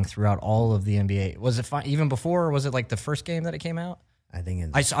was running throughout all of the NBA. Was it even before, or was it like the first game that it came out? I think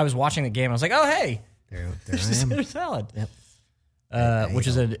it's I was watching the game. I was like, oh, hey. there I There's am. salad. Yep. Which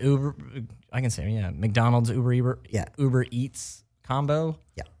is an Uber, I can say, McDonald's Uber Eats combo.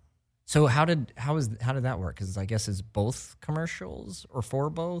 Yeah. So how did that work? Because I guess it's both commercials or for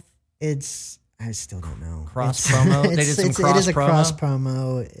both. I still don't know. Cross promo. They did some cross promo. It is a cross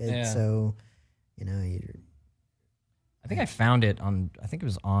promo. Yeah. So, I think I found it on. I think it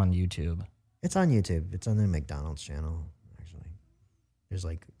was on YouTube. it's on YouTube. It's on the McDonald's channel. Actually, there's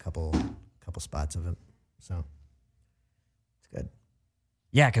like a couple spots of it. So it's good.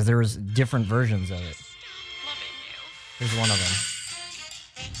 Yeah, because there was different versions of it. Here's one of them.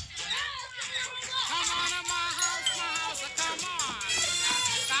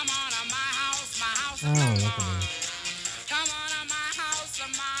 Oh, look at me. Come on to my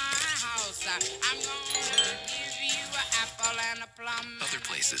house, I'm gonna give you an apple and a plum. Other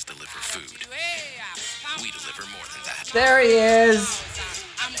places deliver food. We deliver more than that. There he is.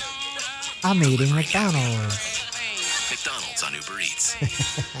 I'm eating McDonald's. McDonald's on Uber Eats.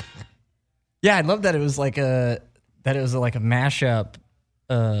 Yeah, I love that it was like a mashup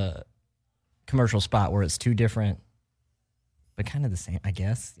commercial spot where it's two different, but kind of the same, I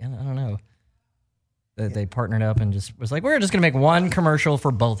guess. I don't know. They partnered up and just was like, we're just gonna make one commercial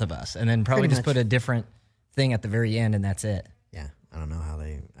for both of us, and then probably Pretty just much. put a different thing at the very end, and that's it. Yeah, I don't know how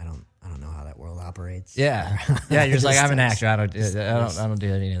that world operates. Yeah, yeah. You're just like, I'm an actor. I don't do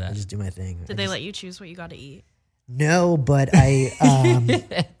any of I that. just do my thing. Did they let you choose what you got to eat? No, but I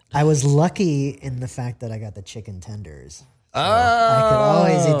I was lucky in the fact that I got the chicken tenders. So I could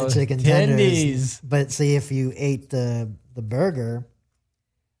always eat the chicken tenders. tendies. But see, if you ate the burger,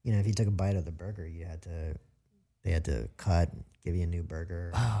 if you took a bite of the burger, they had to cut, give you a new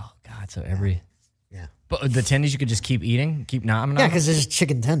burger. Oh God! So Yeah. But the tendies you could just keep eating, keep nomming. Yeah, because there's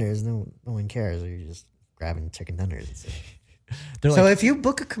chicken tenders. No one cares. You're just grabbing chicken tenders. And stuff. They're So like, if you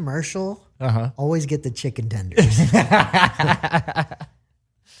book a commercial, uh-huh. always get the chicken tenders.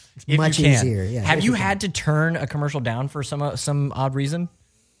 It's If much you can. easier. Yeah. Have if you can. had to turn a commercial down for some odd reason?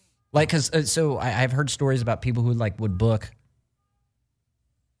 Like, because so I've heard stories about people who would book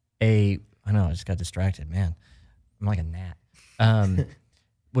I know I just got distracted, man. I'm like a gnat.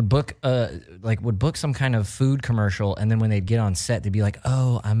 Would book some kind of food commercial, and then when they'd get on set, they'd be like,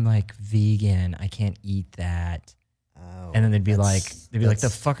 "Oh, I'm like vegan. I can't eat that." Oh, And then they'd be like, "The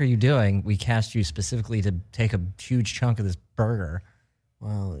that's- fuck are you doing? We cast you specifically to take a huge chunk of this burger."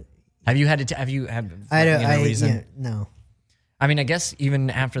 Well, Have you had to? Have I don't. reason? Yeah, no. I mean, I guess even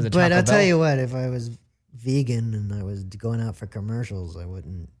after the But Taco I'll Bell, tell you what, if I was vegan and I was going out for commercials, I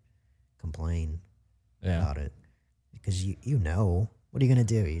wouldn't complain about it. Because you know. What are you going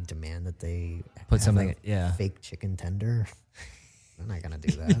to do? You demand that they Put have something, a fake chicken tender? They're not going to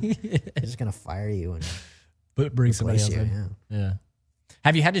do that. They're just going to fire you and but bring somebody replace else you. in. Yeah. Yeah.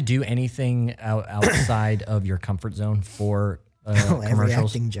 Have you had to do anything outside of your comfort zone for Every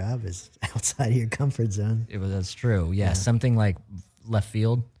commercials? acting job is outside of your comfort zone. That's true. Yeah. Something like left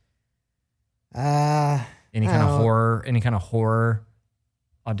field. Any kind of horror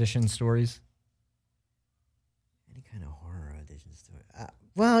audition stories. Any kind of horror audition story.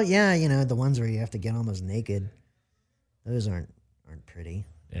 Well, yeah, the ones where you have to get almost naked. Those aren't pretty.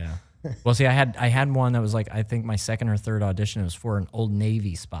 Yeah. Well, see, I had one that was I think my second or third audition was for an Old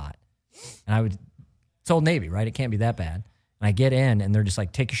Navy spot, and it's Old Navy, right? It can't be that bad. And I get in, and they're just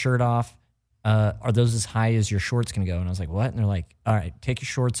like, take your shirt off. Are those as high as your shorts can go? And I was like, what? And they're like, all right, take your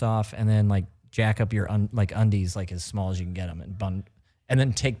shorts off, and then jack up your undies as small as you can get them, and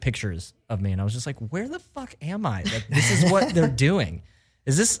then take pictures of me. And I was just like, where the fuck am I? This is what they're doing.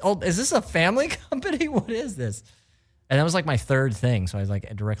 Is this a family company? What is this? And that was my third thing. So I was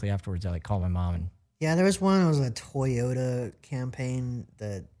directly afterwards, I called my mom and Yeah, there was one. It was a Toyota campaign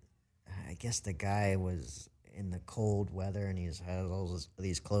that I guess the guy was in the cold weather and he has all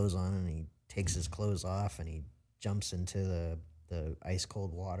these clothes on and he takes his clothes off and he jumps into the ice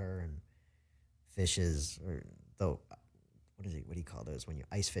cold water and fishes what do you call those when you're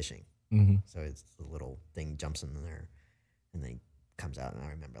ice fishing? Mm-hmm. So it's the little thing jumps in there and then he comes out and I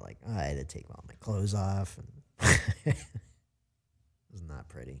remember I had to take all my clothes off and it was not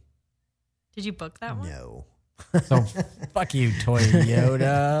pretty. Did you book that one? No. So fuck you,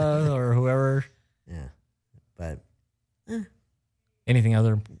 Toyota or whoever. Yeah, but Anything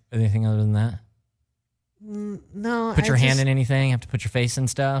other than that? no. Put your hand in anything. Have to put your face in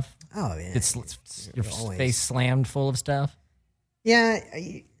stuff. Oh yeah, It's your always. face slammed full of stuff. Yeah,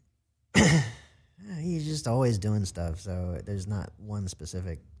 he's just always doing stuff. So there's not one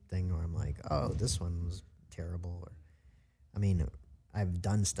specific thing where I'm like, oh, this one was terrible. Or, I mean, I've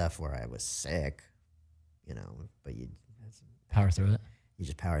done stuff where I was sick, but Power through it. you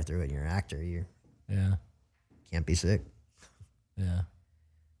just power through it. You're an actor. You Yeah. can't be sick. Yeah.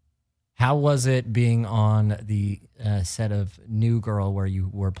 How was it being on the set of New Girl where you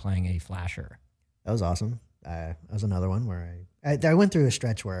were playing a flasher? That was awesome. That was another one where I went through a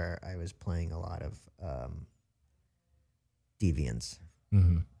stretch where I was playing a lot of deviants.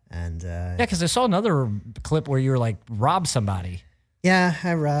 Mm-hmm. And Yeah, because I saw another clip where you were rob somebody. yeah,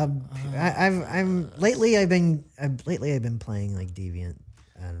 I robbed. Lately I've been playing deviant.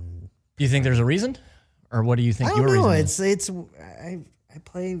 Do you think there's a reason, or what do you think I your don't know. reason is?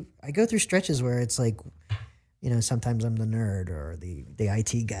 I go through stretches where it's sometimes I'm the nerd or the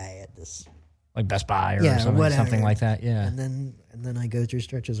IT guy at this. Like Best Buy or Yeah, something, whatever. something like that. Yeah. And then I go through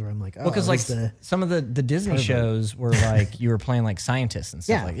stretches where I'm like, oh, Well, because some of the Disney pervert. shows were you were playing scientists and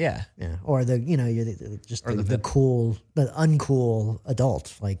stuff. Yeah. yeah, or you're the cool, the uncool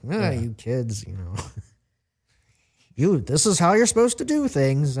adult, you kids, this is how you're supposed to do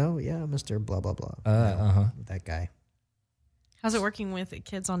things. Oh yeah, Mr. Blah blah blah. That guy. How's it working with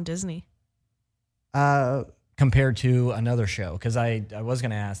kids on Disney? Compared to another show, because I was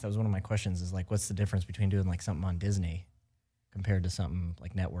going to ask, that was one of my questions, is what's the difference between doing something on Disney compared to something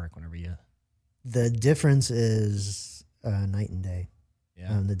like network whenever you... The difference is night and day.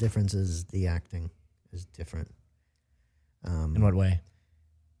 Yeah. The difference is the acting is different. In what way?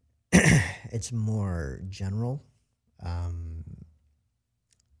 It's more general. I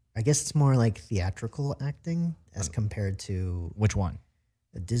guess it's more like theatrical acting as compared to Which one?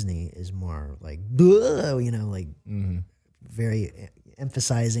 Disney is more like, like very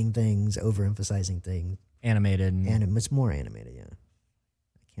emphasizing things, overemphasizing things. Animated. And it's more animated, yeah.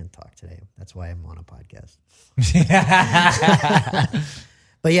 I can't talk today. That's why I'm on a podcast.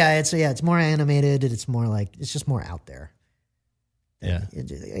 But yeah, it's more animated. It's more like, it's just more out there. Yeah.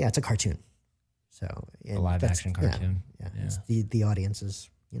 It's a cartoon. So a live action cartoon. Yeah. It's the audience is,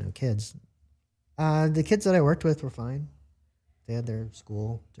 kids. The kids that I worked with were fine. They had their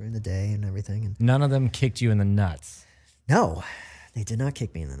school during the day and everything. And none of them kicked you in the nuts. no, they did not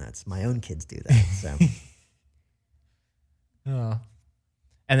kick me in the nuts. My own kids do that. So Oh.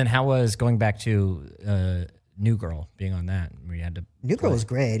 And then how was going back to New Girl, being on that, where you had to New Girl was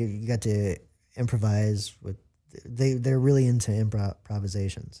great. You got to improvise with. They're really into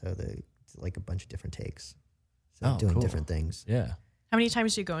improvisation, so they like a bunch of different takes, so doing cool. different things. Yeah. How many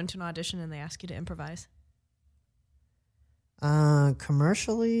times do you go into an audition and they ask you to improvise?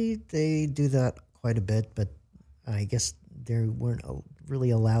 Commercially, they do that quite a bit, but I guess they weren't really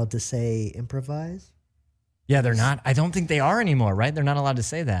allowed to say improvise. Yeah, they're not. I don't think they are anymore, right? They're not allowed to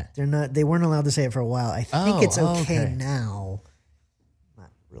say that. They're not. They weren't allowed to say it for a while. I think it's okay now. Not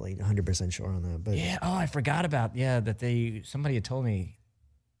really 100% sure on that, but Yeah. Oh, I forgot about that. Somebody had told me.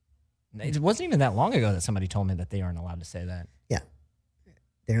 It wasn't even that long ago that somebody told me that they aren't allowed to say that. yeah,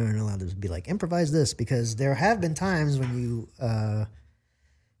 they aren't allowed to be like improvise this, because there have been times when you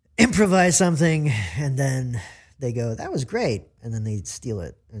improvise something and then they go, "That was great," and then they steal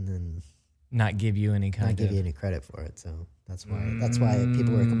it and then Not give you any kind not of. give you any credit for it. So that's why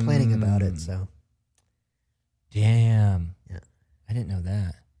people were complaining about it. So Damn. yeah, I didn't know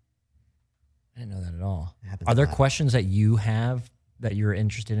that. I didn't know that at all. it happens Are a there lot. questions that you have that you're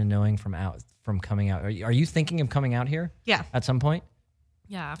interested in knowing from coming out? Are you thinking of coming out here Yeah. at some point?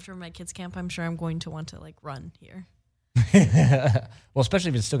 Yeah, after my kids' camp, I'm sure I'm going to want to run here. Well, especially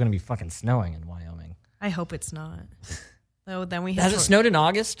if it's still going to be fucking snowing in Wyoming. I hope it's not. Though then we Has it snowed in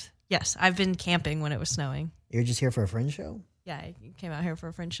August? Yes, I've been camping when it was snowing. You're just here for a friend show? Yeah, I came out here for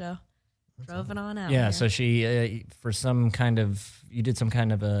a friend show. Drove it on out. Yeah, here. so she, for some kind of, you did some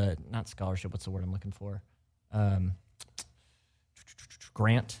kind of a, not scholarship, what's the word I'm looking for?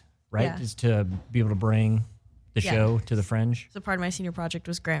 Grant, right? Yeah. Is to be able to bring the Yeah. show to the Fringe. So part of my senior project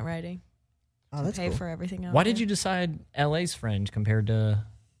was grant writing. Oh, that's Pay cool. for everything else. Why did you decide LA's Fringe compared to,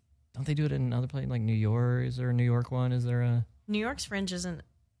 don't they do it in other places like New York? Is there a New York one? Is there a? New York's Fringe isn't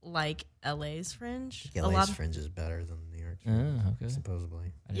like LA's Fringe. LA's Fringe is better than New York's Fringe, Okay.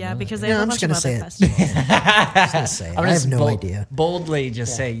 supposedly. Yeah, because they Yeah, have I'm a just bunch of gonna other say it. festivals. I was gonna say it. I'm I just have no idea. Boldly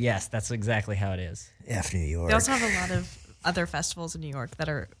just say yes. That's exactly how it is. F New York. They also have a lot of other festivals in New York that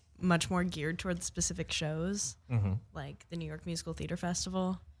are much more geared towards specific shows, like the New York Musical Theater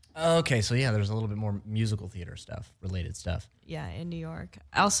Festival. Okay, so yeah, there's a little bit more musical theater stuff, related stuff. Yeah, in New York.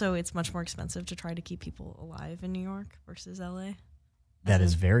 Also, it's much more expensive to try to keep people alive in New York versus LA. That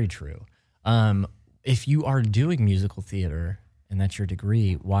is very true. If you are doing musical theater and that's your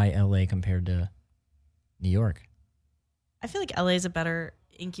degree, why LA compared to New York? I feel like LA is a better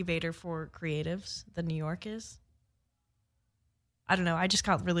incubator for creatives than New York is. I don't know. I just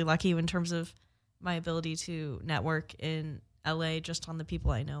got really lucky in terms of my ability to network in LA just on the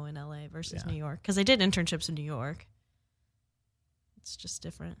people I know in LA versus New York. Because I did internships in New York. It's just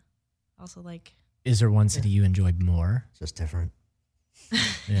different. Also, Is there one city you enjoyed more? It's just different.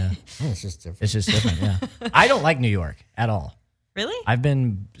 Yeah. It's just different. It's just different, yeah. I don't like New York at all. really? I've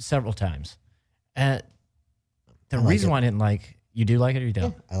been several times. The like reason it. why I didn't like, you do like it or you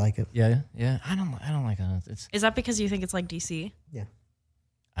don't? I like it. Yeah. I don't like it. It's Is that because you think it's like DC? Yeah.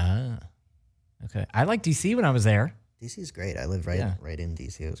 Okay. I liked DC when I was there. DC is great. I lived right in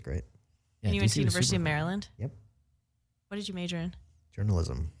DC. It was great. Yeah, And you went DC to was University super of fun. Maryland? Yep. What did you major in?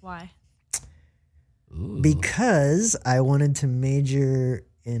 Journalism. Why? Ooh. Because I wanted to major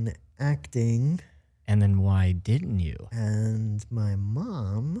in acting, And then why didn't you? and my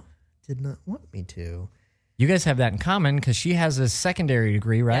mom did not want me to. You guys have that in common because she has a secondary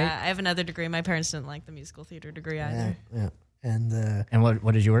degree, right? Yeah, I have another degree. My parents didn't like the musical theater degree either. Yeah. And And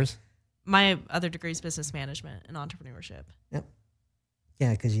what is yours? My other degree is business management and entrepreneurship. yeah,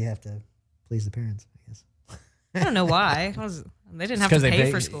 because you have to please the parents, I guess. I don't know why. They didn't have to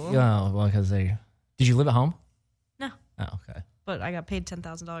pay for school. Oh, well, because they. Did you live at home? No. Oh, okay. But I got paid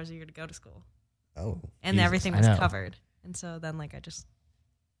 $10,000 a year to go to school. Oh, And Jesus, everything I was know. covered. And so then I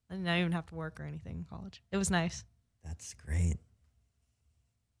didn't even have to work or anything in college. It was nice. that's great.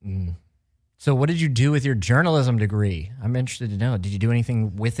 Mm. So, what did you do with your journalism degree? I'm interested to know. Did you do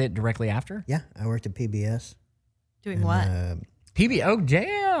anything with it directly after? Yeah, I worked at PBS. Doing and, what? PB. Oh,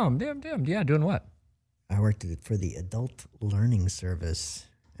 damn. Yeah, doing what? I worked for the Adult Learning Service,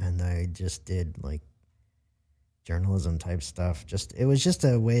 and I just did like journalism type stuff. It was just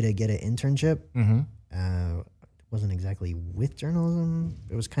a way to get an internship. It wasn't exactly with journalism.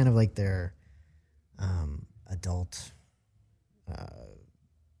 It was kind of like their adult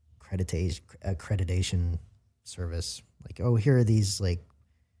accreditation service. Like, oh, here are these like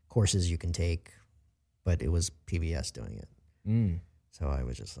courses you can take, but it was PBS doing it. So I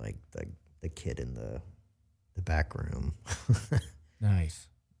was just like the kid in the back room. Nice.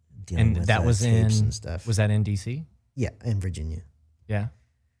 And that was tapes in and stuff. Was that in DC? Yeah, in Virginia. Yeah.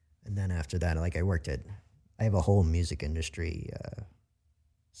 And then after that, like I have a whole music industry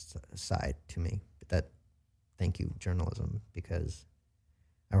side to me. But thank you, journalism, because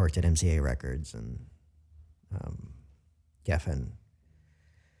I worked at MCA Records and Geffen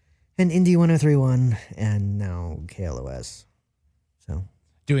and Indie 103.1 and now KLOS. So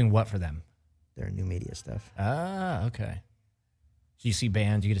Doing what for them? their new media stuff. Ah, okay. So you see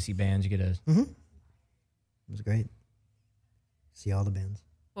bands, you get to see bands, you get to... Mm-hmm. It was great. See all the bands.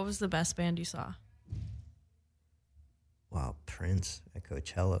 What was the best band you saw? Wow, Prince at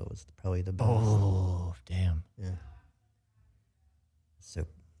Coachella was probably the best. Oh, damn. Yeah. So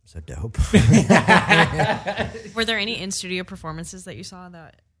dope. Were there any in-studio performances that you saw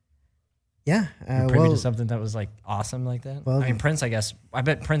that... Yeah. You privy to something that was like awesome like that? Well, I mean, Prince, I guess. I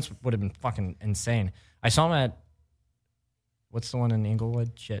bet Prince would have been fucking insane. I saw him at... What's the one in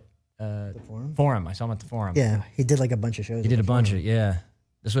Inglewood? Shit. the Forum? Forum. I saw him at the Forum. Yeah, he did like a bunch of shows. He did a bunch of, yeah.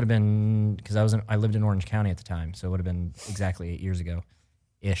 This would have been, because I lived in Orange County at the time, so it would have been exactly 8 years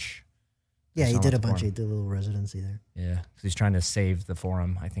ago-ish. Yeah, he saw him did at a the bunch. Forum. He did a little residency there. Yeah, because he's trying to save the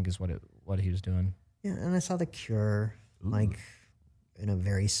Forum, I think is what he was doing. Yeah, and I saw The Cure, like in a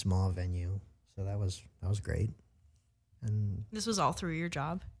very small venue, so that was great. And This was all through your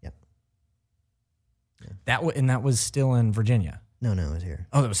job? Yep. And that was still in Virginia. No, it was here.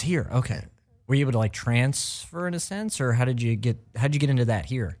 Oh, that was here. Okay. Were you able to like transfer in a sense, or how'd you get into that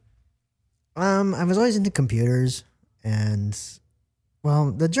here? I was always into computers, and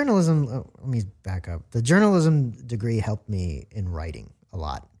well, the journalism. Let me back up. The journalism degree helped me in writing a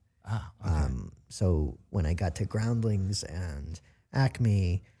lot. Ah, okay. So when I got to Groundlings and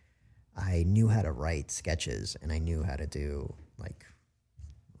Acme, I knew how to write sketches, and I knew how to do like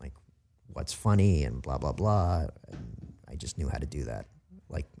what's funny and blah blah blah. And I just knew how to do that.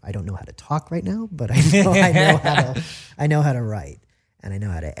 Like, I don't know how to talk right now, but I know how to write, and I know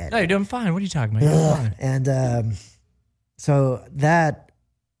how to edit. No, you're doing fine. What are you talking about? You're doing fine. And so that,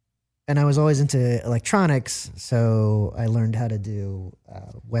 and I was always into electronics, so I learned how to do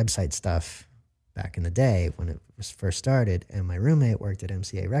website stuff back in the day when it was first started. And my roommate worked at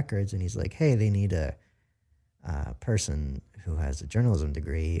MCA Records, and he's like, "Hey, they need a person who has a journalism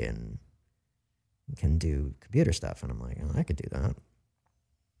degree and can do computer stuff." And I'm like, "Oh, I could do that."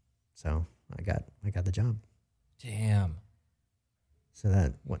 So I got the job. Damn. So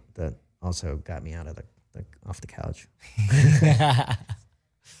that also got me out of off the couch.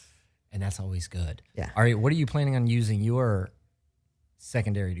 And that's always good. Yeah. All right. What are you planning on using your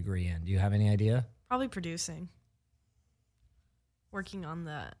secondary degree in? Do you have any idea? Probably producing. Working on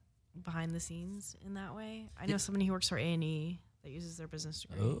the behind the scenes in that way. I know somebody who works for A&E that uses their business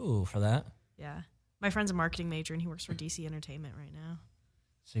degree. Oh, for that? Yeah. My friend's a marketing major, and he works for DC Entertainment right now.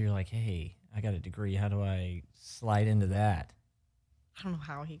 So you're like, hey, I got a degree. How do I slide into that? I don't know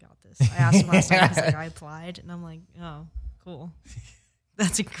how he got this. I asked him last time. He's like, I applied. And I'm like, oh, cool.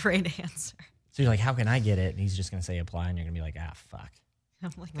 That's a great answer. So you're like, how can I get it? And he's just going to say apply, and you're going to be like, ah, fuck. I'm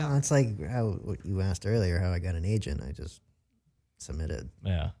like, Well, oh. it's like what you asked earlier, how I got an agent. I just submitted.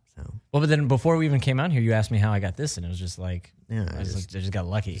 Yeah. So Well, but then before we even came out here, you asked me how I got this, and it was just like, yeah, I just got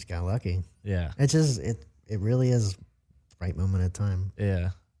lucky. just got lucky. Yeah. It really is right moment of time.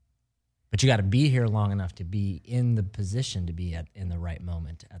 Yeah. But you got to be here long enough to be in the position to be in the right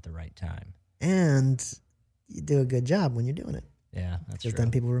moment at the right time. And you do a good job when you're doing it. Yeah, that's Because true. then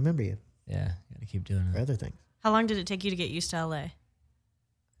people remember you Yeah, got to keep doing for it. other things. How long did it take you to get used to LA?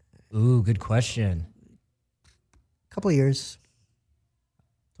 Ooh, good question. A couple of years.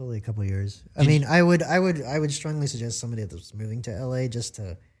 Totally a couple of years. I mean, I would strongly suggest somebody that's moving to LA just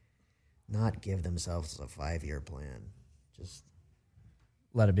to not give themselves a 5-year plan. Just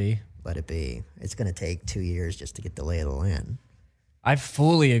Let it be. let it be. It's going to take 2 years just to get the lay of the land. I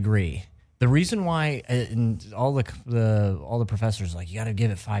fully agree. The reason why and all the professors like you got to give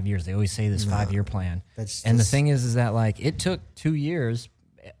it 5 years. They always say this 5-year plan. And the thing is that like it took 2 years,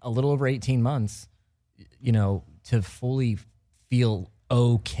 a little over 18 months, to fully feel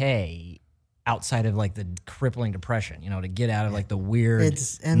okay outside of like the crippling depression, to get out of like the weird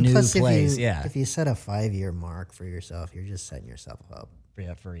And new plus, place. if you set a 5-year mark for yourself, you're just setting yourself up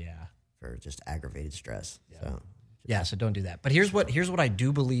for just aggravated stress. So don't do that. But here's what I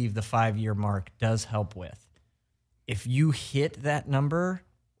do believe the 5-year mark does help with. If you hit that number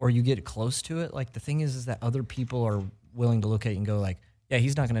or you get close to it, like the thing is that other people are willing to look at you and go like, yeah,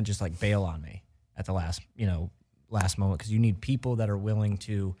 he's not going to just like bail on me at the last moment, because you need people that are willing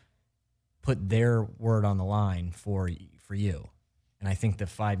to put their word on the line for you. And I think that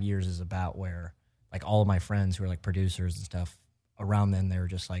 5 years is about where like all of my friends who are like producers and stuff around then, they're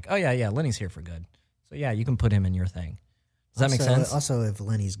just like, oh yeah, Lenny's here for good. So yeah, you can put him in your thing. Does that make sense? Also, if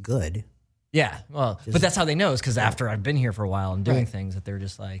Lenny's good. Yeah, well, but that's how they know, is because after I've been here for a while and doing things, that they're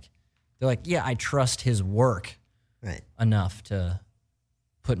like, yeah, I trust his work enough to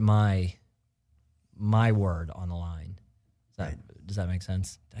put my word on the line. Does that make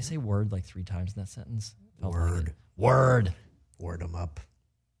sense? Did I say word like 3 times in that sentence? Word. Word. Word them up.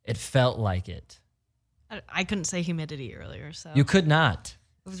 It felt like it. I couldn't say humidity earlier, so You could not.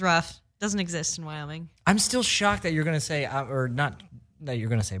 it was rough. Doesn't exist in Wyoming. I'm still shocked that you're going to say, or not that you're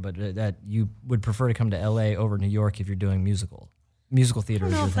going to say, but that you would prefer to come to LA over New York if you're doing musical theater. I don't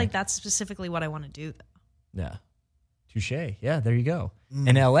is know your if thing. like that's specifically what I want to do though. Yeah. Touche. Yeah, there you go.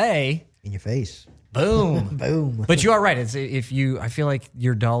 In LA, In your face. boom. Boom. But you are right. It's I feel like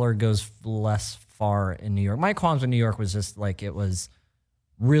your dollar goes less far in New York. My qualms with New York was just like it was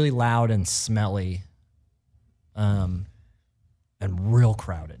really loud and smelly, and real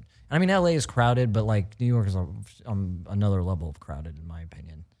crowded. I mean, LA is crowded, but like New York is on another level of crowded, in my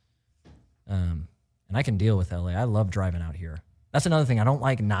opinion. And I can deal with LA. I love driving out here. That's another thing. I don't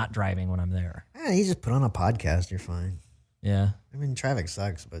like not driving when I'm there. You just put on a podcast, you're fine. Yeah. I mean, traffic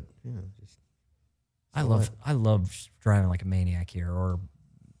sucks, but just. I love driving like a maniac here, or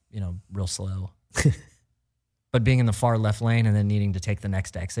real slow. But being in the far left lane and then needing to take the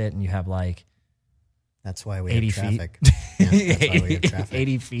next exit, and you have like That's why we 80 have feet. traffic. Yeah, that's why we have traffic.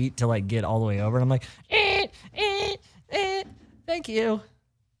 80 feet to like get all the way over. And I'm like, thank you.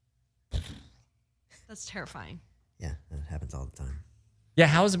 That's terrifying. Yeah, that happens all the time. Yeah,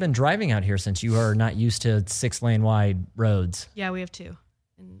 how has it been driving out here since you are not used to 6-lane wide roads? Yeah, we have 2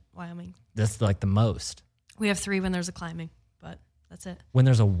 in Wyoming. That's like the most. We have 3 when there's a climbing, but that's it. When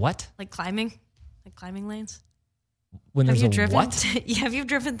there's a what? Like climbing lanes. When Have there's you a driven? what? Have you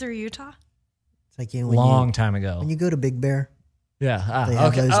driven through Utah? It's like Long time ago. When you go to Big Bear, Yeah. they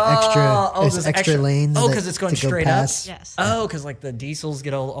have those extra lanes. Oh, because it's going to go straight past. up? Yes. Oh, because like the diesels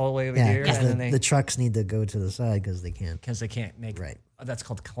get all the way over Yeah, here. because And then the trucks need to go to the side because they can't. because they can't make Right. Oh, that's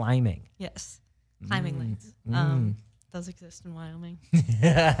called climbing. Yes. Climbing lanes. Does exist in Wyoming.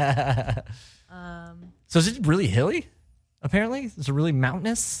 So is it really hilly? Apparently, is it really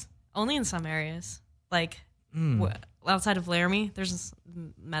mountainous? Only in some areas. Like outside of Laramie, there's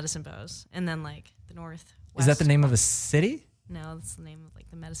Medicine Bows, and then like the north. Is that the name of a city? No, that's the name of like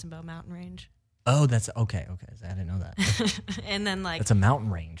the Medicine Bow mountain range. Oh, that's okay. I didn't know that. And then like That's a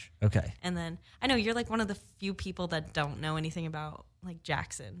mountain range. Okay. and then I know you're like one of the few people that don't know anything about like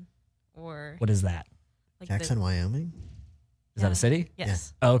Jackson or What is that? like Jackson, Wyoming? Is that a city?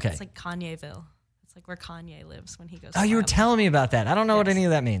 Yes. Oh, okay. It's like Kanyeville. It's like where Kanye lives when he goes. Oh, to you were Wyoming. telling me about that. I don't know what Yes. any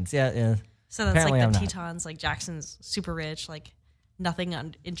of that means. Yeah. So that's Apparently like I'm the not. Tetons. Like Jackson's super rich. Like nothing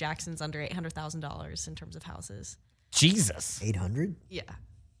in Jackson's under $800,000 in terms of houses. Jesus. 800 Yeah.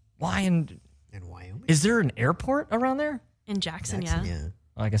 Why? And in Wyoming? is there an airport around there? In Jackson, Jackson, yeah. yeah.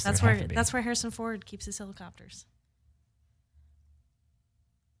 Well, I guess That's there where have to be. that's where Harrison Ford keeps his helicopters.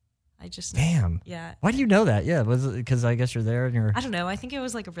 I just Damn. Yeah. Why do you know that? Yeah, was it because I guess you're there and you're. I don't know. I think it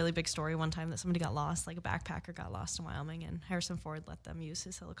was like a really big story one time that somebody got lost, like a backpacker got lost in Wyoming, and Harrison Ford let them use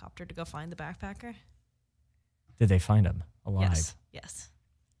his helicopter to go find the backpacker. Did they find him alive? Yes.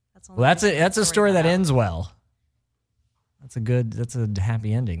 That's Well, that's a story that about. ends well. That's a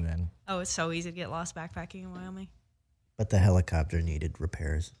happy ending then. Oh, it's so easy to get lost backpacking in Wyoming. But the helicopter needed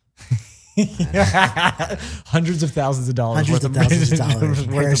repairs. Hundreds of thousands of dollars. Hundreds of thousands of dollars. worth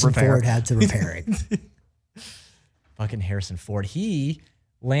of Harrison repair. Ford had to repair it. Fucking Harrison Ford. He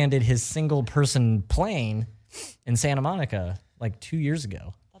landed his single person plane in Santa Monica like 2 years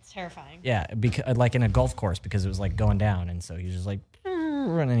ago. That's terrifying. Yeah, because like in a golf course because it was like going down, and so he was just like,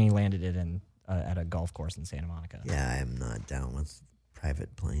 and then he landed it in at a golf course in Santa Monica. Yeah, I am not down with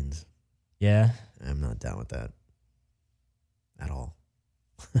private planes. Yeah. I'm not down with that at all.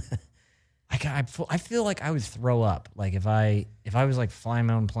 I feel like I would throw up. Like if I was like flying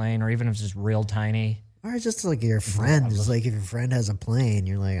my own plane, or even if it's just real tiny. Or it's just like your friend. It's like if your friend has a plane,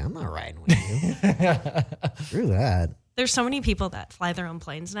 you're like, I'm not riding with you. Screw that. There's so many people that fly their own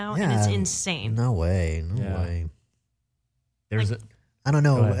planes now, and it's insane. No way. No Yeah. way. There's I don't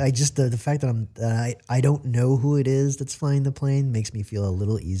know. Go ahead. I just the fact that I don't know who it is that's flying the plane makes me feel a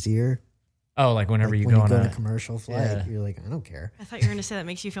little easier. like whenever Like you when go you go on on a commercial flight, Yeah. you're like, I don't care. I thought you were going to say that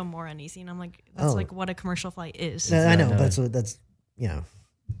makes you feel more uneasy, and I'm like, that's Oh. like what a commercial flight is. I know, no. but that's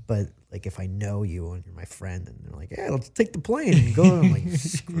but like if I know you and you're my friend and they're like, yeah, let's take the plane and go, I'm like,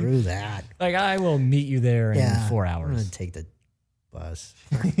 screw that. like I will meet you there in 4 I'm gonna hours take the bus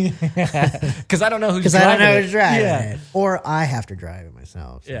because I don't know who's because driving I don't know it. who's driving Yeah. it, or I have to drive it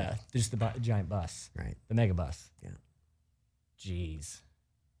myself. So. Yeah, just the giant bus, Right. the mega bus. Yeah. Jeez,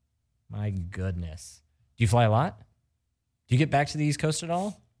 my goodness. Do you fly a lot? Do you get back to the East Coast at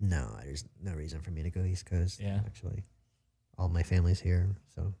all? No, there's no reason for me to go East Coast. Yeah. Actually, all my family's here,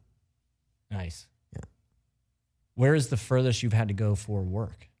 so Nice. Yeah. Where is the furthest you've had to go for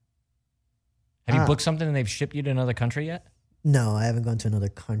work? Have you booked something and they've shipped you to another country yet? no, I haven't gone to another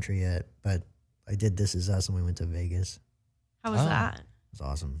country yet. But I did This Is Us, and we went to Vegas. How was that? It was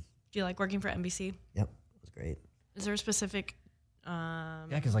awesome. Do you like working for NBC? Yep, it was great. Is there a specific? Yeah,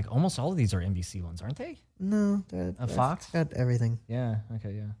 because like almost all of these are NBC ones, aren't they? No, Fox? got everything. Yeah.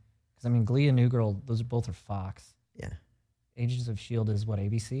 Okay. Yeah. Because I mean, Glee and New Girl, those are both are Fox. Yeah. Agents of Shield is what,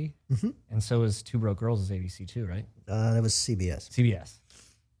 ABC, Mhm. and so is Two Broke Girls is ABC too, right? That was CBS. CBS.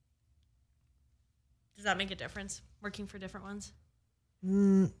 Does that make a difference working for different ones?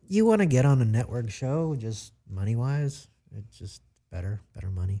 You want to get on a network show, just money wise, it's just better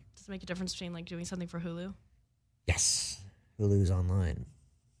money. Does it make a difference between like doing something for Hulu? Yes, Hulu's online,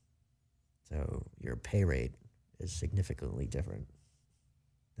 so your pay rate is significantly different.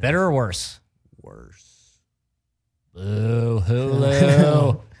 Better or worse? Worse. Boo,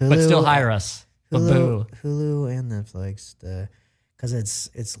 Hulu. But still hire us. But boo. Hulu and Netflix, because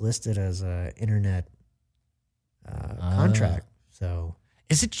it's listed as a internet contract. So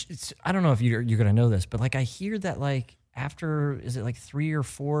Is it? I don't know if you're going to know this, but like I hear that like after is it like 3 or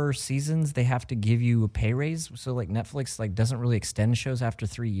 4 seasons they have to give you a pay raise. So like Netflix like doesn't really extend shows after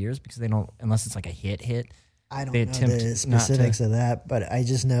 3 years because they don't unless it's like a hit. I don't They know attempt the not to- specifics of that, but I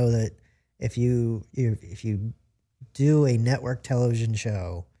just know that if you do a network television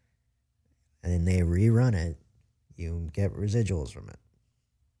show and they rerun it, you get residuals from it.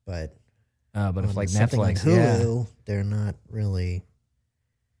 But But if on like something Netflix, like Hulu, they're not really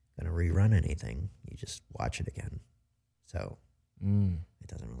going to rerun anything. You just watch it again. So it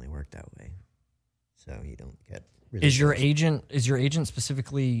doesn't really work that way. So you don't get residuals. Is your agent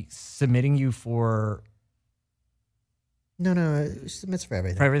specifically submitting you for No, it submits for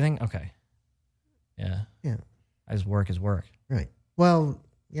everything. everything? Okay. Yeah. Yeah. As work is work. Right. Well,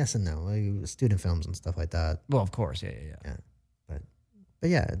 yes and no. Like student films and stuff like that. Well, of course. Yeah. Yeah. But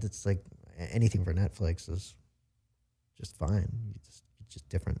yeah, it's like anything for Netflix is just fine. It's just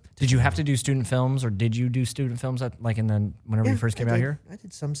different. Did you have to do student films, or did you do student films at like whenever you first came out here? I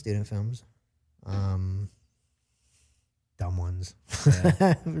did some student films. Dumb ones.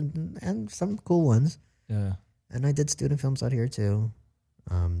 Yeah. And some cool ones. Yeah. And I did student films out here too.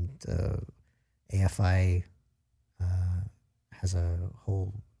 The AFI has a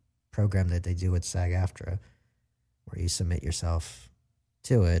whole program that they do at SAG-AFTRA where you submit yourself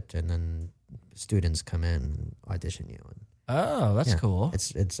to it, and then students come in and audition you. And Oh, that's yeah, cool.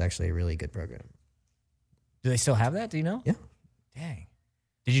 It's actually a really good program. Do they still have that? Do you know? Yeah. Dang.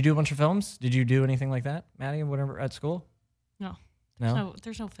 Did you do a bunch of films? Did you do anything like that, Maddie, or whatever, at school? No. No?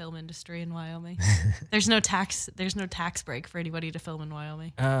 There's no film industry in Wyoming. There's no tax break for anybody to film in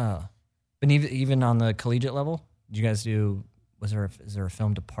Wyoming. Oh. But even on the collegiate level, did you guys do? Is there a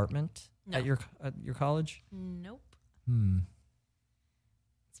film department No. at your college? Nope.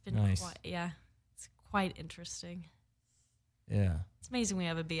 It's been Nice. it's quite interesting. Yeah. It's amazing we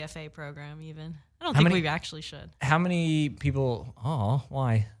have a BFA program even. I don't How think many- we actually should. How many people? Oh,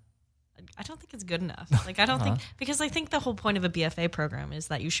 why? I don't think it's good enough. Like I don't think because I think the whole point of a BFA program is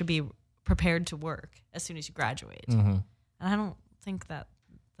that you should be prepared to work as soon as you graduate. Mm-hmm. And I don't think that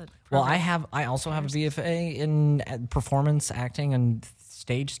Well, program- I also have a BFA in performance, acting, and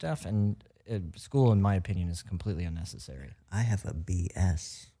stage stuff, and school, in my opinion, is completely unnecessary. I have a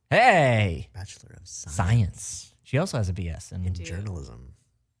BS, Hey, Bachelor of science. She also has a BS in do. journalism.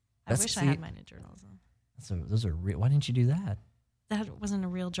 I wish I had mine in journalism. Those are why didn't you do that? That wasn't a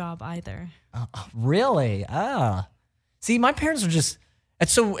real job either. Really? See, my parents are just.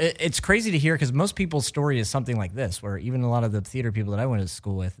 It's crazy to hear because most people's story is something like this, where even a lot of the theater people that I went to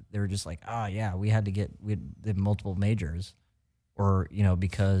school with, they were just like, oh yeah, we had multiple majors, or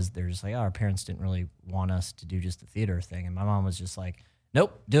because they're just like, oh, our parents didn't really want us to do just the theater thing, and my mom was just like,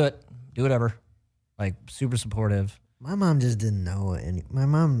 nope, do it, do whatever, like super supportive. My mom just didn't know any. My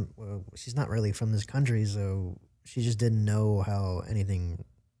mom, well, she's not really from this country, so she just didn't know how anything.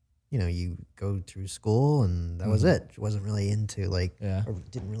 You go through school and that was it. She wasn't really into or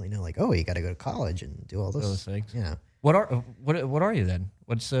didn't really know oh, you got to go to college and do all Those things. Yeah. What are you then?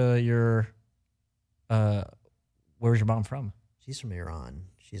 What's your where's your mom from? She's from Iran.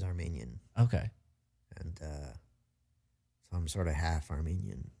 She's Armenian. Okay. And so I'm sort of half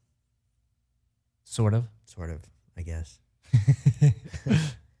Armenian. Sort of, I guess.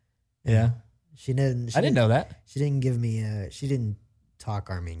 Yeah. She didn't. I didn't know that. She didn't give me. She didn't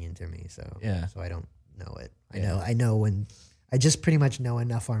talk Armenian to me, so yeah. So I don't know it. Yeah. I know when. I just pretty much know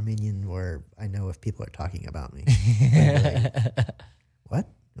enough Armenian where I know if people are talking about me. What?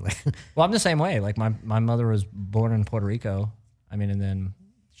 Well, I'm the same way. Like my mother was born in Puerto Rico. I mean, and then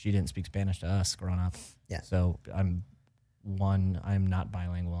she didn't speak Spanish to us growing up. Yeah. So I'm not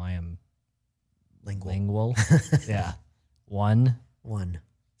bilingual. I am lingual. Yeah. One.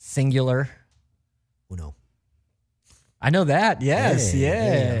 Singular. Uno. I know that. Yes. Hey,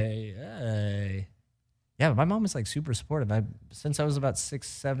 Yay. Yeah, but my mom was like super supportive. Since I was about 6,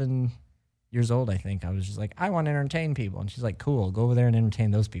 7 years old, I think, I was just like, I want to entertain people. And she's like, cool, go over there and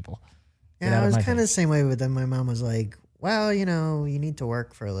entertain those people. Yeah, I was kind of the same way with them. My mom was like, well, you need to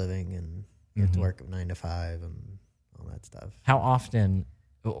work for a living and you have to work 9 to 5 and all that stuff. How often?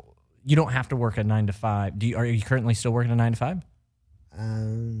 You don't have to work at 9 to 5. Are you currently still working at 9 to 5?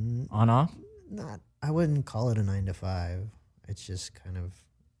 On off? Not. I wouldn't call it a 9 to 5. It's just kind of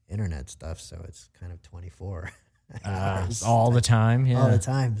internet stuff, so it's kind of 24 hours. All the time, yeah. All the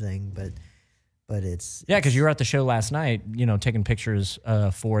time thing, but it's... Yeah, because you were at the show last night, taking pictures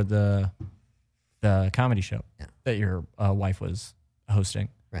for the comedy show that your wife was hosting.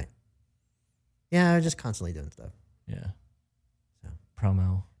 Right. Yeah, I was just constantly doing stuff. Yeah. So.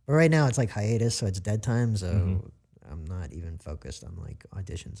 Promo. But right now it's like hiatus, so it's dead time, so I'm not even focused on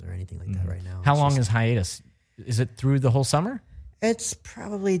auditions or anything like that right now. How long is hiatus? Is it through the whole summer? It's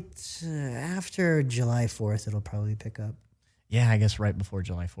probably after July 4th, it'll probably pick up. Yeah, I guess right before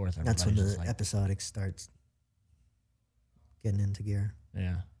July 4th. That's when the episodic starts getting into gear.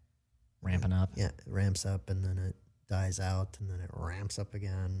 Yeah. Ramping up. Yeah, it ramps up and then it dies out and then it ramps up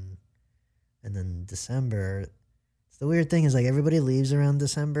again. And then December, the weird thing is everybody leaves around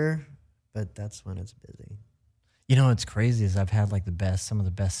December, but that's when it's busy. What's crazy is I've had some of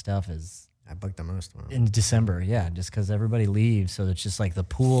the best stuff is... I booked the most one. In December, yeah, just because everybody leaves. So it's just the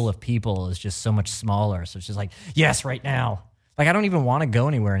pool of people is just so much smaller. So it's just yes, right now. I don't even want to go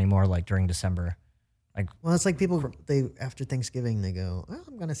anywhere anymore during December. Well, it's people, after Thanksgiving, they go, well,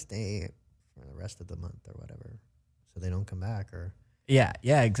 I'm going to stay for the rest of the month or whatever. So they don't come back or... Yeah,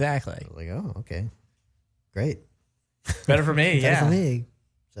 exactly. Oh, okay. Great. Better for me, Better for me.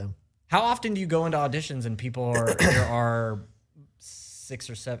 So... How often do you go into auditions and there are 6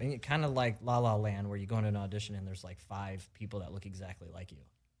 or 7, kind of like La La Land, where you go into an audition and there's 5 people that look exactly like you,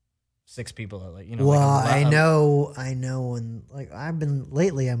 6 people that Well, I know when I'm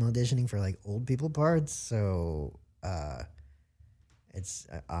auditioning for old people parts, so it's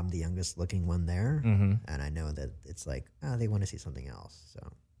I'm the youngest looking one there, and I know that it's they want to see something else.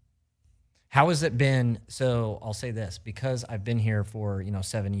 So. How has it been? So I'll say this, because I've been here for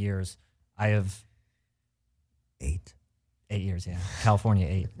 7 years. I have 8 years, yeah. California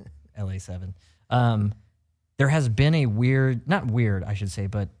 8, LA 7. There has been a not weird, I should say,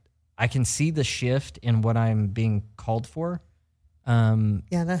 but I can see the shift in what I'm being called for.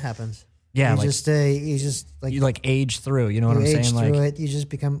 Yeah, that happens. Yeah, you just you age through. You know what I'm saying? Age through it. You just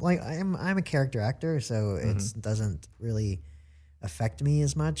become I'm a character actor, so it doesn't really affect me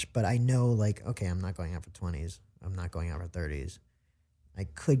as much, but I know okay, I'm not going out for 20s. I'm not going out for 30s. I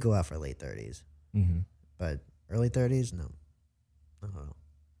could go out for late 30s, but early 30s, no.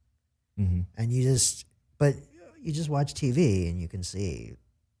 And you just watch TV and you can see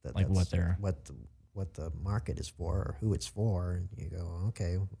that what the market is for or who it's for, and you go,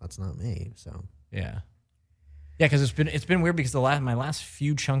 okay, that's not me. So yeah, because it's been weird because my last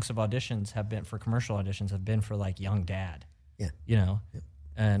few chunks of auditions have been for commercial auditions have been for young dad. Yeah.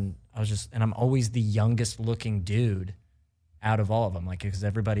 And and I'm always the youngest looking dude out of all of them, because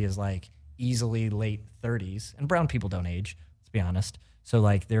everybody is easily late 30s, and brown people don't age, let's be honest. So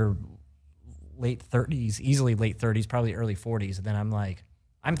they're late 30s, easily late 30s, probably early 40s. And then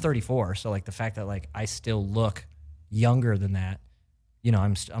I'm 34. So the fact that I still look younger than that,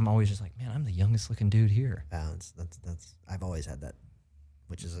 I'm always just man, I'm the youngest looking dude here. That's I've always had that,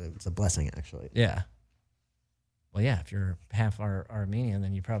 which is it's a blessing actually. Yeah. Well, yeah, if you're half Armenian,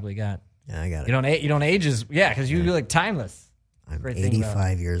 then you probably got... Yeah, I got it. You don't age as... Yeah, because you timeless. I'm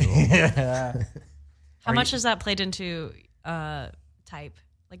 85 years old. How much has that played into type,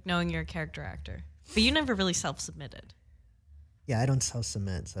 like knowing you're a character actor? But you never really self-submitted. Yeah, I don't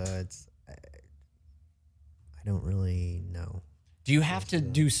self-submit, so I don't really know. Do you have to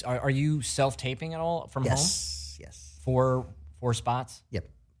do? Are you self-taping at all from home? Yes. For spots? Yep.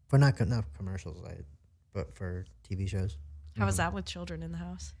 For not commercials, but for TV shows. How was that with children in the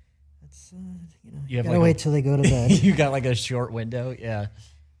house? That's You have gotta wait till they go to bed. You got like a short window, yeah.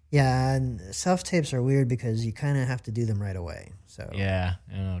 Yeah, and self-tapes are weird because you kind of have to do them right away. So Yeah,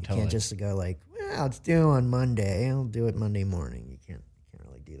 I know, you totally. can't just go like, well, it's due on Monday. I'll do it Monday morning. You can't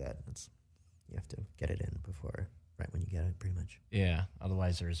really do that. You have to get it in before, right when you get it, pretty much. Yeah,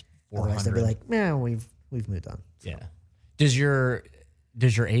 otherwise there's 400. Otherwise they'll be like, man, we've moved on. So. Yeah. Does your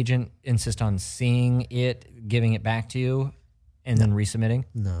agent insist on seeing it, giving it back to you, and then resubmitting?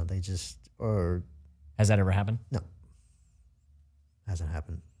 No, they just or Has that ever happened? no, hasn't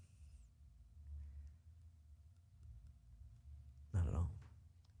happened. Not at all.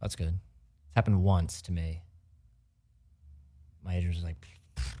 That's good. It's happened once to me. My agent was like,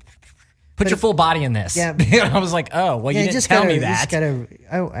 put your full body in this. Yeah. I was like, oh, well, you didn't tell me that.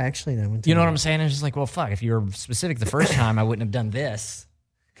 Actually, I went to You know what I'm saying? It's just like, well, fuck. If you were specific the first time, I wouldn't have done this.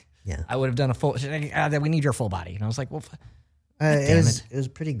 Yeah. I would have done a full. We need your full body. And I was like, well, it was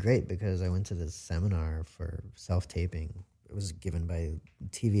pretty great because I went to this seminar for self-taping. It was given by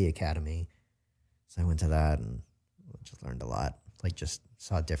TV Academy. So I went to that and just learned a lot. Like just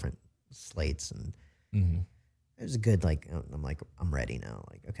saw different slates and it was good. Like I'm ready now.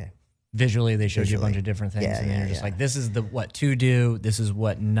 Like, okay. Visually, they showed you a bunch of different things. Yeah, and then you're just yeah. like, this is what to do. This is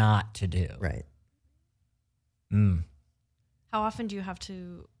what not to do. Right. How often do you have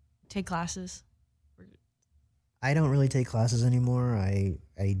to take classes? I don't really take classes anymore. I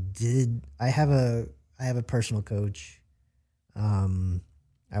have a personal coach.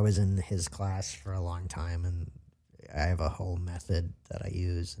 I was in his class for a long time and I have a whole method that I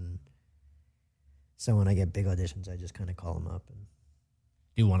use, and so when I get big auditions, I just kind of call him up and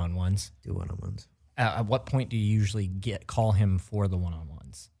Do one-on-ones. do one-on-ones. At what point do you usually call him for the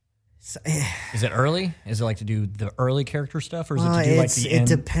one-on-ones? So, Is it early? Is it like to do the early character stuff, or is it to do like the it end?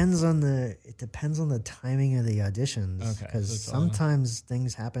 depends on the timing of the auditions. Okay, Because so it's all- sometimes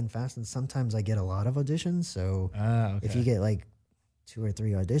things happen fast, and sometimes I get a lot of auditions. So Okay. if you get like 2 or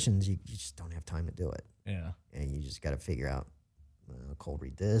 3 auditions, you just don't have time to do it, Yeah. and you just got to figure out. I'll cold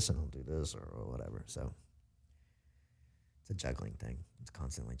read this, and I'll do this, or whatever. So it's a juggling thing. It's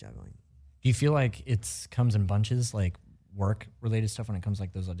constantly juggling. Do you feel like it comes in bunches, like work-related stuff when it comes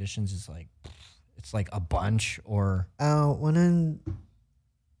like those auditions? It's like a bunch, or When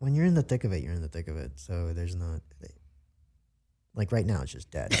you're in the thick of it, you're in the thick of it. So there's not like right now it's just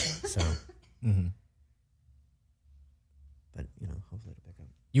dead. So, but hopefully it'll pick up.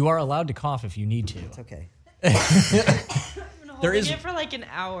 you are allowed to cough if you need to. It's okay. There is. it for like an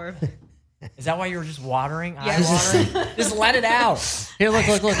hour. Is that why you were just watering? Yeah. Eye watering? Just let it out. Here, look.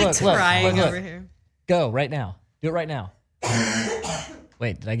 Crying look. over here. Go right now. Do it right now.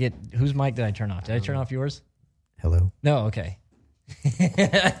 Wait, whose mic did I turn off? Did I turn off yours? Hello. No, okay.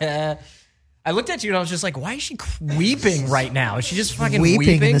 I looked at you and I was just like, why is she weeping right now? Is she just fucking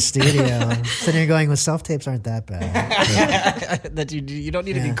Weeping in the studio. Sitting here going, well, self-tapes aren't that bad. That you don't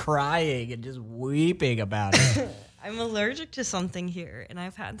need to be crying and just weeping about it. I'm allergic to something here, and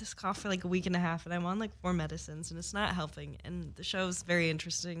I've had this cough for like a week and a half, and I'm on like 4 medicines, and it's not helping. And the show's very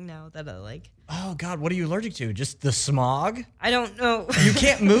interesting now that I like. Oh, God, what are you allergic to? Just the smog? I don't know. You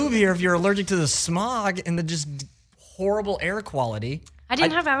can't move here if you're allergic to the smog and the just horrible air quality. I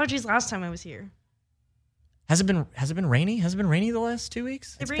didn't have allergies last time I was here. Has it been rainy? Has it been rainy the last 2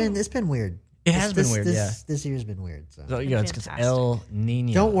 weeks? It It's been weird. It has been weird, yeah. This year's been weird. So. So, it's because Fantastic. El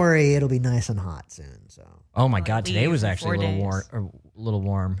Nino. Don't worry, it'll be nice and hot soon. So Oh my Well, God! Today was leave in actually 4 a little days.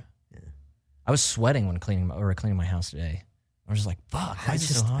 warm. Yeah. I was sweating when cleaning my house today. I was just like, "Fuck!" Why is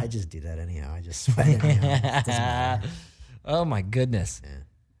it so hot? I just do that anyhow. I just sweat anyhow. It doesn't matter. Oh my goodness!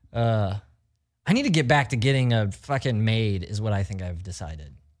 Yeah. I need to get back to getting a fucking maid. Is what I think I've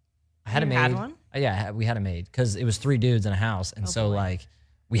decided. I had a You maid. had one? Yeah, we had a maid because it was 3 dudes in a house, and so boy. like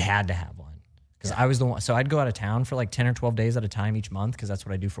we had to have one. Because I was the one, so I'd go out of town for like 10 or 12 days at a time each month because that's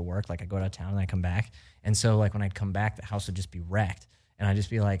what I do for work. Like I go out of town and I come back. And so like when I'd come back, the house would just be wrecked. And I'd just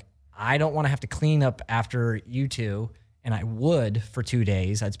be like, I don't want to have to clean up after you two. And I would for 2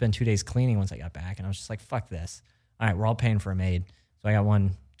 days. I'd spend 2 days cleaning once I got back. And I was just like, fuck this. All right, we're all paying for a maid. So I got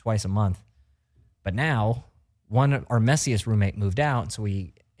one twice a month. But now our messiest roommate moved out. So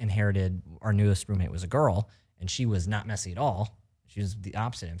we inherited, our newest roommate was a girl. And she was not messy at all. She was the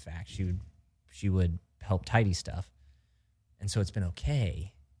opposite, in fact. She would help tidy stuff. And so it's been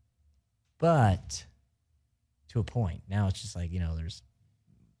okay. But to a point. Now it's just like, there's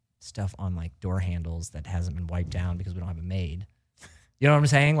stuff on like door handles that hasn't been wiped down because we don't have it made. You know what I'm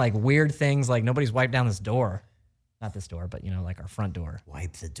saying? Like weird things, like nobody's wiped down this door. Not this door, but like our front door.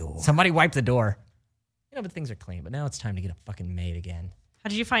 Wipe the door. Somebody wipe the door. But things are clean. But now it's time to get it fucking made again. How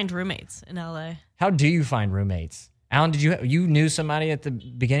did you find roommates in LA? How do you find roommates? Alan, did you knew somebody at the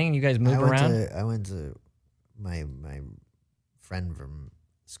beginning and you guys moved around? I went to my friend from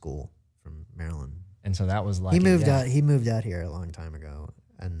school from Maryland. And so that was like He moved out here a long time ago.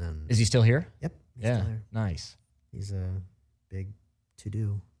 And then Is he still here? Yep. He's Yeah. still there. Nice. He's a big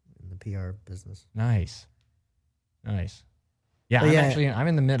to-do in the PR business. Nice. Yeah, But I'm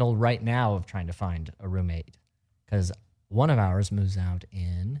in the middle right now of trying to find a roommate because one of ours moves out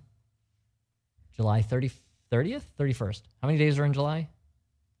in July 30th, 31st. How many days are in July?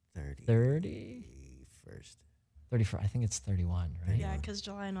 30? 31st. I think it's 31, right? Yeah, because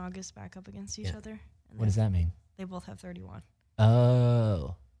July and August back up against each other. And What does that mean? They both have 31.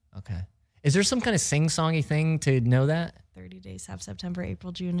 Oh, okay. Is there some kind of sing-songy thing to know that? 30 days have September,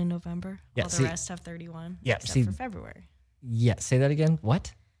 April, June, and November. Yeah, All the see- rest have 31. Yeah, except see- for February. Yeah, say that again.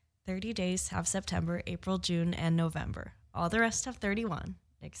 What? 30 days have September, April, June, and November. All the rest have 31,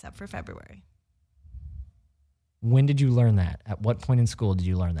 except for February. When did you learn that? At what point in school did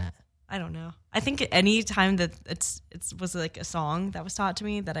you learn that? I don't know. I think any time that it was like a song that was taught to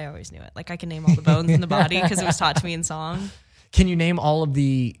me, that I always knew it. Like I can name all the bones in the body because it was taught to me in song. Can you name all of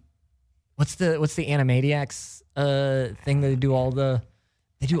the what's the Animaniacs thing that they do all the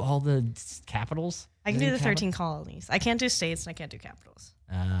capitals? I can do the 13 colonies. I can't do states and I can't do capitals.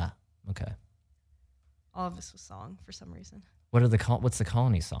 Ah, okay. All of this was song for some reason. What's the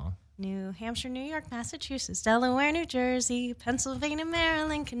colony song? New Hampshire, New York, Massachusetts, Delaware, New Jersey, Pennsylvania,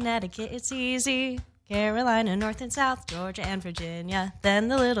 Maryland, Connecticut, it's easy. Carolina, North and South, Georgia and Virginia. Then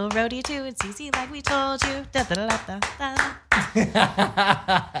the little roadie too, it's easy like we told you. Da, da, da, da, da. I think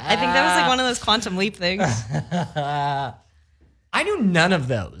that was like one of those quantum leap things. I knew none of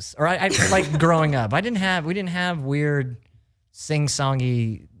those. Or I like growing up. We didn't have weird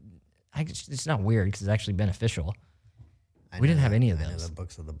sing-songy. It's not weird because it's actually beneficial. We didn't have any of I know those. the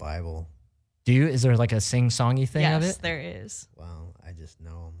books of the Bible. Do you? Is there like a sing-songy thing of Yes, it? there is. Well, I just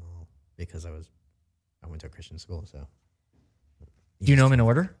know them all because I went to a Christian school, so. Do you know them in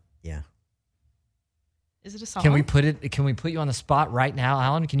order? Yeah. Is it a song? Can we put you on the spot right now,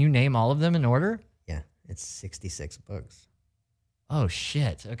 Alan? Can you name all of them in order? Yeah. It's 66 books. Oh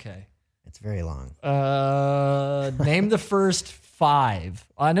shit. Okay. It's very long. Name the first 5.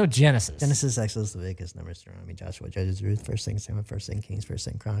 I know Genesis. Genesis, Exodus, Leviticus, Numbers, Deuteronomy, Joshua, Judges, Ruth, 1 Samuel, 1 Kings,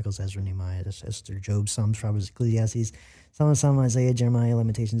 1 Chronicles, Ezra, Nehemiah, Esther, Job, Psalms, Proverbs, Ecclesiastes, Psalm, Isaiah, Jeremiah,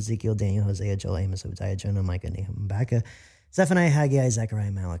 Lamentations, Ezekiel, Daniel, Hosea, Joel, Amos, Obadiah, Jonah, Micah, Nahum, Habakkuk, Zephaniah, Haggai,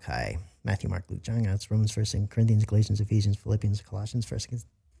 Zechariah, Malachi, Matthew, Mark, Luke, John, Acts, Romans, 1 Corinthians, Galatians, Ephesians, Philippians, Colossians, 1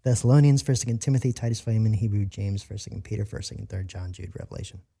 Thessalonians, 1 Timothy, Titus, Philemon, Hebrew, James, 1 Peter, 1 3 John, Jude,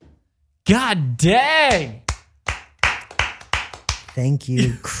 Revelation. God dang! Thank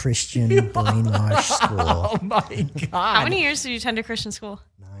you, Christian brainwash school. Oh my God! How many years did you attend a Christian school?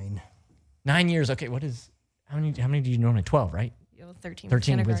 9. 9 years. Okay, how many do you normally? 12, right? 13.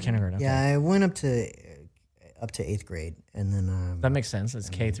 13 with kindergarten. Okay. Yeah, I went up to 8th grade, and then That makes sense. It's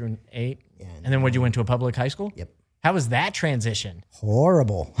K through 8. Yeah, And then you went to a public high school? Yep. How was that transition?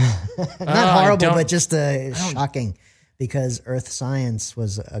 Horrible. Not I horrible, don't- but just shocking, because earth science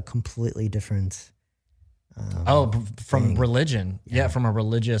was a completely different. From thing. religion. Yeah, from a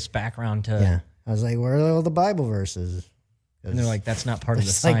religious background to. Yeah, I was like, where are all the Bible verses? And they're like, that's not part of the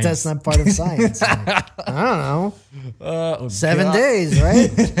It's science. like that's not part of science. I'm like, I don't know. 7 God. days, right,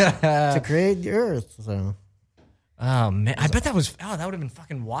 to create the earth. So Oh man, I bet that would have been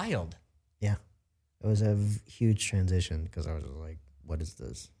fucking wild. yeah, it was a huge transition because I was like, what is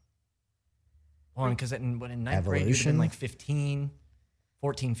this? Well, because in ninth grade, you'd have been Evolution? like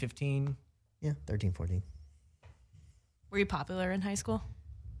 14, 15. Yeah, 13, 14. Were you popular in high school?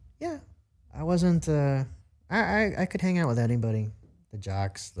 Yeah, I wasn't. I could hang out with anybody, the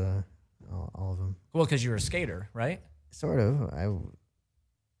jocks, all of them. Well, because you were a skater, right? Sort of. I don't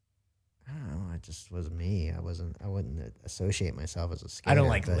know. I just was me. I wouldn't associate myself as a skater. I don't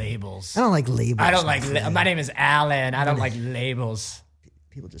like but labels. I don't like labels. I don't like. my My name is Alan. I don't like labels.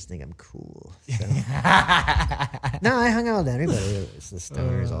 People just think I'm cool. So. No, I hung out with everybody. It's the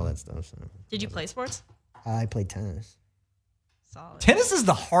stoners, all that stuff. So Did you play sports? I played tennis. Solid. Tennis is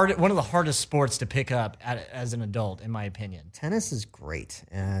one of the hardest sports to pick up as an adult, in my opinion. Tennis is great,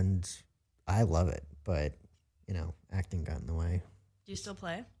 and I love it. But acting got in the way. Do you still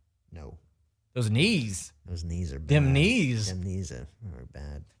play? No, Those knees. those knees are bad. Them knees. Them knees are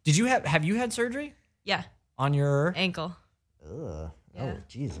bad. Have you had surgery Yeah. on your ankle. Ugh. Yeah. Oh,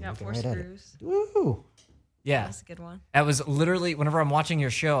 jeez. I'm Got looking 4 right at it. screws. Woo. yeah. That's a good one. That was literally whenever I'm watching your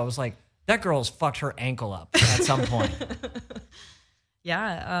show, I was like, that girl's fucked her ankle up at some point.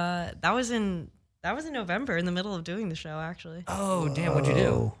 Yeah, that was in November, in the middle of doing the show, actually. Oh damn! What'd you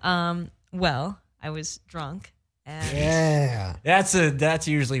do? Well, I was drunk, and Yeah. That's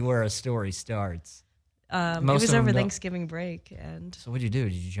usually where a story starts. it Most was of them over don't. Thanksgiving break, and So what'd you do?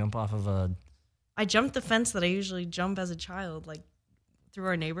 Did you jump off of a? I jumped the fence that I usually jump as a child, like through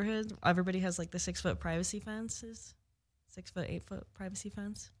our neighborhood. Everybody has like the 6-foot privacy fences, 6-foot, 8-foot privacy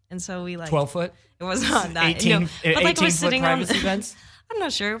fence, and so we like 12-foot, It was not that 18, but like I 18-foot was sitting on. privacy fence. I'm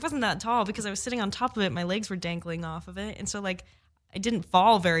not sure. It wasn't that tall because I was sitting on top of it. My legs were dangling off of it, and so like I didn't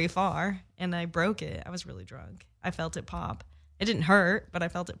fall very far, and I broke it. I was really drunk. I felt it pop. It didn't hurt, but I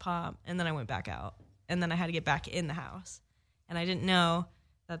felt it pop, and then I went back out, and then I had to get back in the house, and I didn't know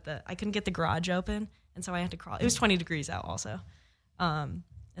that I couldn't get the garage open, and so I had to crawl. It was 20 degrees out also, and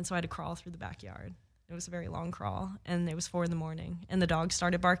so I had to crawl through the backyard. It was a very long crawl, and it was 4 a.m, and the dog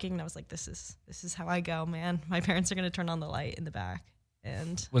started barking, and I was like, "This is how I go, man. My parents are gonna turn on the light in the back."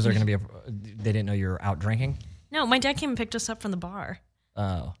 And Was there going to be they didn't know you were out drinking? no, my dad came and picked us up from the bar,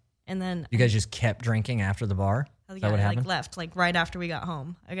 Oh, and then you guys just kept drinking after the bar? I Is that what happened? left like right after we got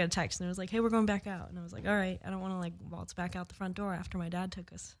home. I got a text and it was like, "Hey, we're going back out," and I was like, "All right, I don't want to like waltz back out the front door after my dad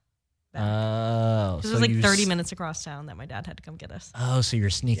took us back." Oh, It so was like you 30 minutes across town that my dad had to come get us. Oh, so you're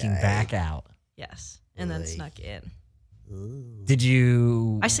sneaking back out. Yes, and then Really? snuck in. Ooh. Did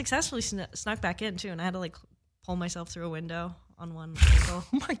you? I successfully snuck back in too, and I had to like pull myself through a window on one ankle.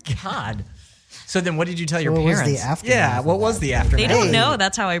 Oh my god! So then, what did you tell your what was the parents? aftermath Yeah, of what was that? the They aftermath? don't Hey. know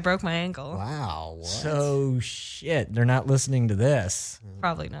that's how I broke my ankle. Wow. What? So shit, they're not listening to this.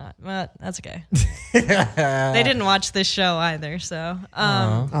 Probably not, but that's okay. They didn't watch this show either, so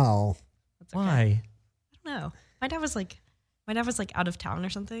Oh. that's okay. Why? I don't know. My dad was like out of town or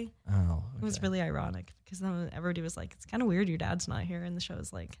something. Oh, It was really ironic because then everybody was like, "It's kind of weird your dad's not here," and the show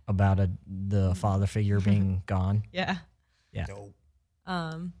was like, about the father figure being gone. "Yeah." Yeah.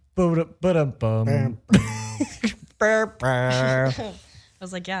 Um, Ba-da-bum. I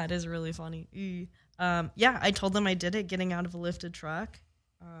was like, "Yeah, it is really funny." Yeah, I told them I did it getting out of a lifted truck.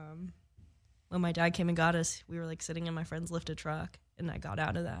 When my dad came and got us, we were like sitting in my friend's lifted truck, and I got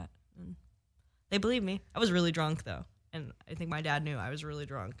out of that. And they believed me. I was really drunk though, and I think my dad knew I was really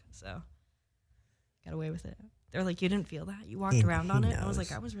drunk, so got away with it. They're like, "You didn't feel that? You walked around on it?" I was like,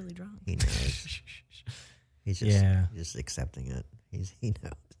 knows. "I was really drunk." He knows. He's just, Yeah. just accepting it. He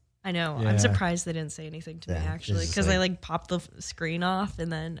knows. I know. Yeah. I'm surprised they didn't say anything to me Yeah, actually, this is because I like- like popped the screen off,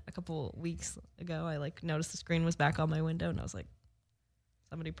 and then a couple weeks ago, I like noticed the screen was back on my window, and I was like,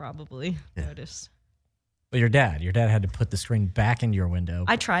 somebody probably noticed. Well, your dad had to put the screen back into your window.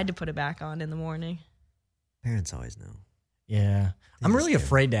 I tried to put it back on in the morning. Parents always know. Yeah. They I'm just really do.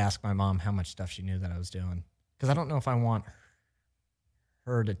 afraid to ask my mom how much stuff she knew that I was doing. Because I don't know if I want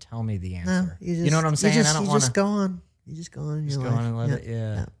her to tell me the No, answer. You know what I'm saying? Just, I don't you want just go on. You just go on in just your go life. on and let it.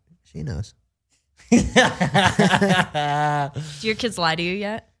 Yeah. She knows. Do your kids lie to you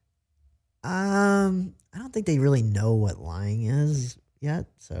yet? I don't think they really know what lying is yet,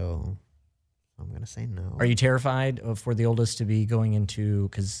 so I'm gonna say no. Are you terrified for the oldest to be going into,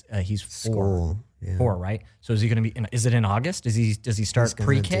 because he's 4. School? Yeah. 4, right? So is he going to be, is it in August? Does he start He's gonna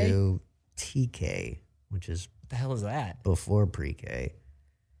pre-K? do TK, which is What the hell is that? before pre-K.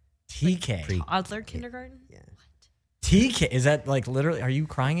 TK. Toddler kindergarten? Yeah. TK. Is that like literally, are you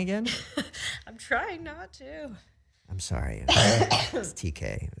crying again? I'm trying not to. I'm sorry. It's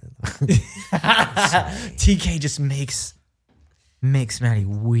TK. TK just makes Maddie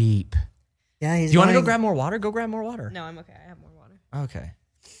weep. Yeah, he's Do you want to go going- grab more water? Go grab more water. No, I'm okay. I have more water. Okay.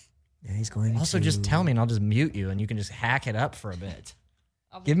 Yeah, he's going Also, to just tell me and I'll just mute you and you can just hack it up for a bit.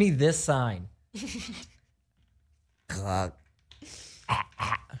 I'll- Give me this sign.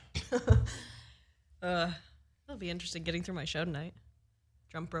 It'll be interesting getting through my show tonight.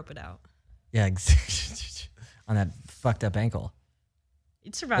 Jump rope it out. Yeah, on that fucked up ankle.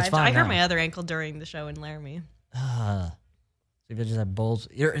 It survived. fine I hurt now. my other ankle during the show in Laramie. So you just have bulls.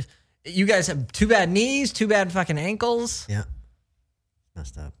 You guys have too bad knees, too bad fucking ankles. Yeah.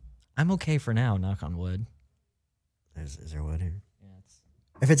 Messed up. I'm okay for now, knock on wood. Is there wood here? Yeah,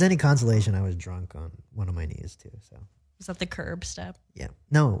 If it's any consolation, I was drunk on one of my knees too. So Was that the curb step? yeah,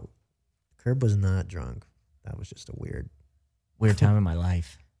 no, Curb was not drunk. That was just a weird. time in my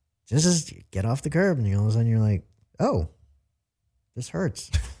life. Just get off the curb, and all of a sudden you're like, oh, this hurts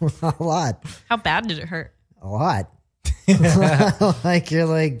a lot, How bad did it hurt? a lot. Like you're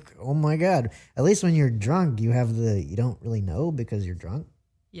like, oh my god. At least when you're drunk, you don't really know because you're drunk.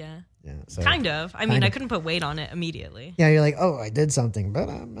 Yeah. Yeah, so Kind of. I mean, I couldn't put weight on it immediately. Yeah, you're like, oh, I did something, but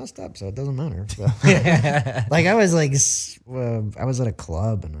I messed up, so it doesn't matter. So, like I was I was at a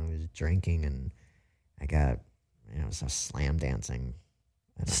club and I was drinking, and I got, some slam dancing.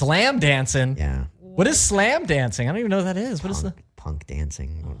 Slam dancing? Yeah. What is slam dancing? I don't even know what that is. What is the punk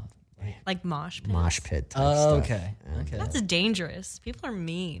dancing? Like mosh pits. Mosh pit type Oh, stuff. okay. And, Okay. That's dangerous. People are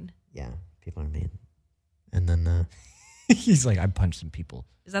mean. yeah, people are mean. And then, He's like, I punched some people.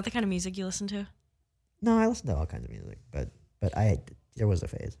 Is that the kind of music you listen to? no, I listen to all kinds of music, but there was a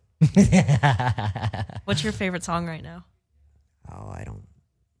phase. What's your favorite song right now? Oh, I don't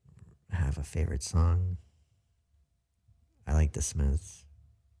have a favorite song. I like the Smiths,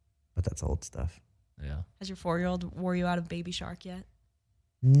 but that's old stuff. Yeah. Has your 4-year-old wore you out of Baby Shark yet?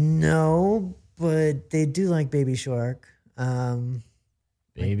 No, but they do like Baby Shark.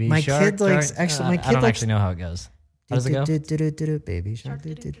 Baby my Shark. kid likes Shark? actually. My kid I don't likes, actually know how it goes. How does it go? Baby Shark.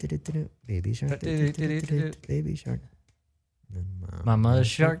 Baby Shark. Baby Shark. Mama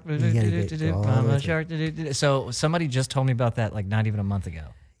Shark. You gotta get all Mama with it. Shark. So somebody just told me about that like not even a month ago.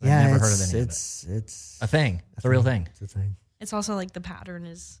 I've Yeah, never heard of any of it. it's A thing. It's a real thing. It's a thing. It's also like the pattern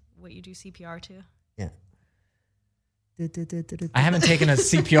is what you do CPR to. Yeah. I haven't taken a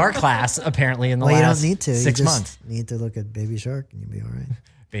CPR class apparently in the Well, you last don't need to. 6 you just months. Need to look at Baby Shark and you'll be all right.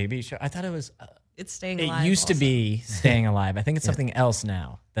 Baby Shark. I thought it was. It's staying It alive. used to also. be staying alive. I think it's something else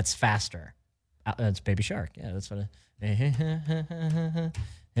now that's faster. It's Baby Shark. Yeah, that's what.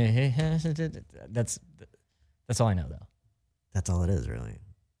 That's all I know though. That's all it is, really.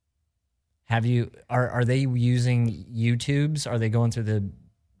 Have you? Are they using YouTubes? Are they going through the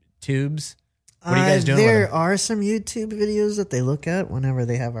tubes? What are you guys doing with There them? are some YouTube videos that they look at whenever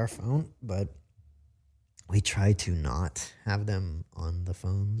they have our phone, but we try to not have them on the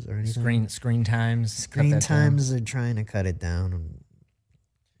phones or anything. Screen times. cut Screen that down. times, they're trying to cut it down.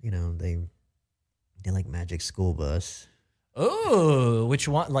 And, they like Magic School Bus. Oh, which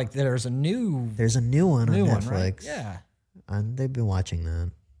one? Like there's a new There's a new one on Netflix. right? Yeah. And they've been watching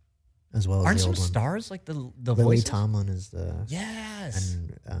that as well as Aren't the some old one. stars like the Lily voices? Tomlin is the Yes.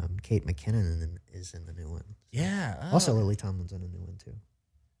 and Kate McKinnon is in the new one. Yeah. Oh, Also, Lily Tomlin's in a new one too.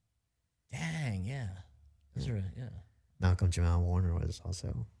 dang. Yeah. Those are, yeah. Malcolm Jamal Warner was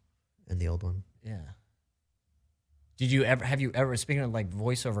also in the old one. Yeah. Have you ever, speaking of like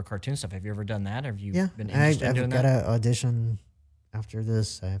voiceover cartoon stuff, have you ever done that? Have you Yeah, been interested in I've doing got that? an audition after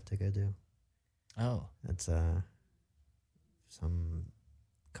this. I have to go do. Oh. It's some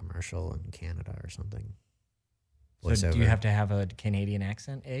commercial in Canada or something. So do you have to have a Canadian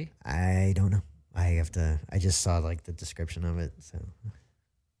accent, eh? I don't know. I just saw like the description of it. So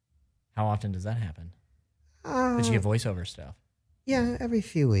How often does that happen? Did you get voiceover stuff? Yeah, every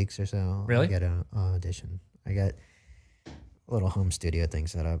few weeks or so. Really? I get an audition. I got a little home studio thing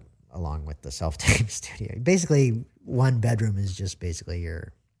set up along with the self-tape studio. Basically, one bedroom is just basically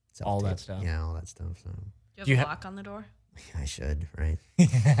your All self-tape. that stuff. Yeah, all that stuff. So Do you have a lock on the door? I should, right?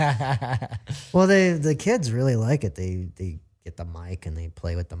 Well, the kids really like it. They get the mic and they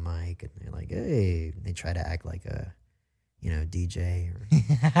play with the mic and they're like, hey, they try to act like a DJ or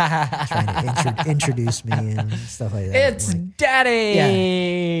trying to introduce me and stuff like that. It's Like,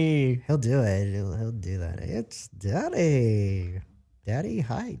 Daddy. he'll do it. He'll do that. It's Daddy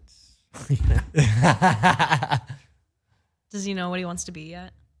Heitz. Does he know what he wants to be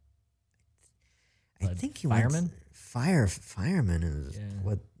yet? I think he fireman? Fireman is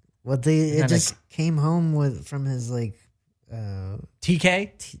Yeah. what they it Kinda just came home with from his like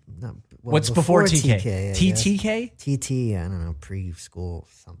TK? not What's before TK? I guess. TTK? TT, I don't know, preschool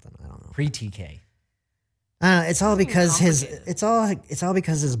something. I don't know. Pre-TK. It's all because complicated. it's all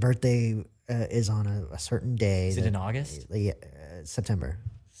because his birthday is on a certain day. Is it in August? Yeah, September.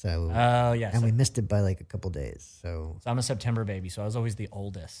 So Oh, yeah. and So, we missed it by like a couple days. So so I'm a September baby, so I was always the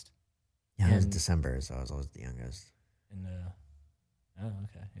oldest. yeah, it was And- December, so I was always the youngest. In the, oh,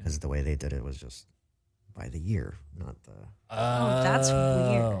 okay. Yeah. Because the way they did it was just by the year, not the. Oh, that's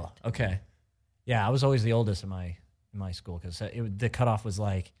weird. Okay. Yeah, I was always the oldest in my school because the cutoff was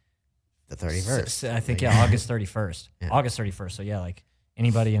like The 31st. I think August 31st. Yeah. August 31st. So yeah, like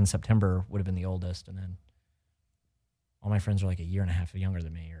anybody in September would have been the oldest, and then all my friends are like a year and a half younger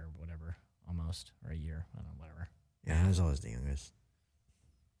than me, or whatever, almost, or a year. I don't know, whatever. Yeah, I was always the youngest.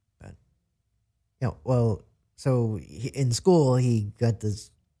 But yeah, well, so in school he got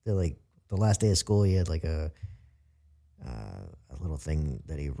this. The last day of school, he had like a little thing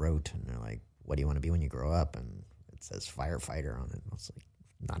that he wrote, and they're like, "What do you want to be when you grow up?" And it says firefighter on it. It's like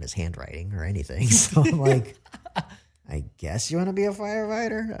not his handwriting or anything. So I'm like, I guess you want to be a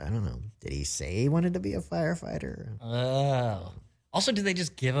firefighter. I don't know. Did he say he wanted to be a firefighter? Oh, Also, do they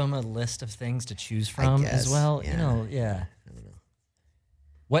just give them a list of things to choose from as guess, well? yeah. You know, yeah. I don't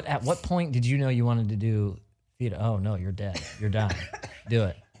know. At what point did you know you wanted to do theater? Oh no, you're dead. You're dying. Do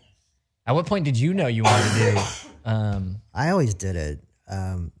it. At what point did you know you wanted to do? I always did it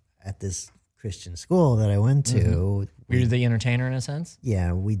at this Christian school that I went to. You're the entertainer in a sense.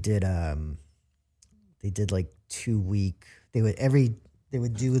 Yeah, we did. They did like 2 week. They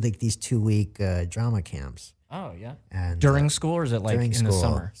would do like these 2 week drama camps. Oh yeah. And During school, or is it like during in school, the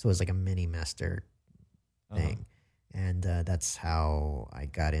summer? so it was like a mini master thing, and that's how I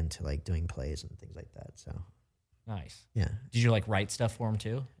got into like doing plays and things like that. So Nice. yeah. Did you like write stuff for him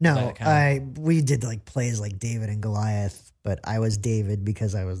too? No, we did like plays like David and Goliath, but I was David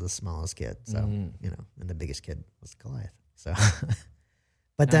because I was the smallest kid. So, and the biggest kid was Goliath. So,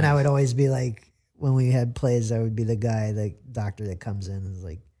 but then I would always be like, when we had plays, I would be the guy, the doctor that comes in and is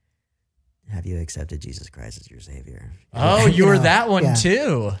like, have you accepted Jesus Christ as your savior? Oh, you were that one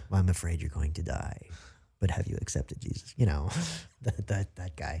too. Well, I'm afraid you're going to die, but have you accepted Jesus? You know,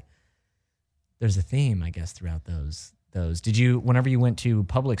 that guy. There's a theme, I guess, throughout those. Did you, whenever you went to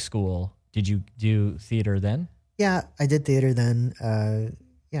public school, did you do theater then? Yeah, I did theater then.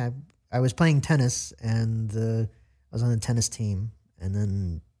 I was playing tennis, and I was on the tennis team, and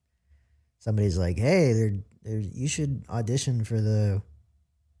then somebody's like, "Hey, you should audition for the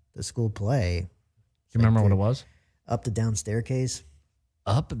school play." Do you remember what it was? Up the down staircase.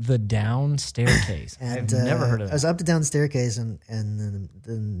 Up the down staircase. And I've never heard of I was that. up the down staircase, and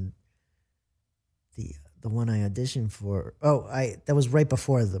then the one I auditioned for. That was right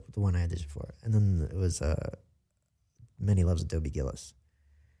before the one I auditioned for, and then it was Many Loves Adobe Gillis.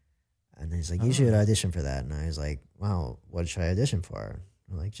 And he's like, you should audition for that. And I was like, well, what should I audition for?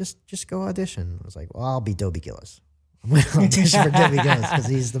 I'm like, just go audition. I was like, well, I'll be Dobie Gillis. I'm going to audition for Dobie Gillis because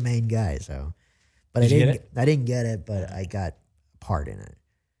he's the main guy. So, but I didn't get it, but I got a part in it.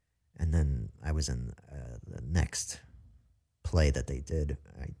 And then I was in the next play that they did.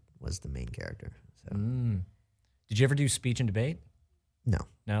 I was the main character. So Did you ever do speech and debate? no,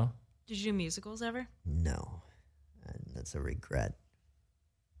 Did you do musicals ever? no, and that's a regret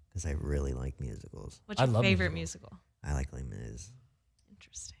because I really like musicals. What's I your love favorite musicals. musical? I like Les Mis.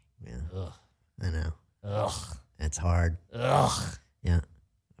 Interesting. Yeah, Ugh. I know. Ugh. It's hard. Ugh. Yeah,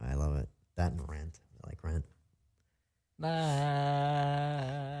 I love it. That and Rent. I like Rent.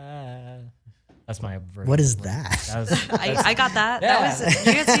 That's my version. What is of that? I got that. Yeah. That was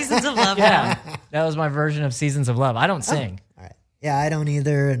you got Seasons of Love. Yeah, Now. that was my version of Seasons of Love. I don't sing. All right. Yeah, I don't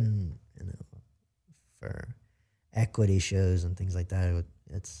either. And for equity shows and things like that,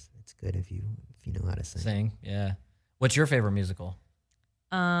 it's good if you know how to sing. Sing, yeah. What's your favorite musical?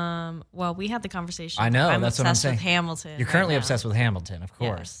 Well, we had the conversation. I know, I'm that's what I'm obsessed saying. with Hamilton. You're currently right now. obsessed with Hamilton, of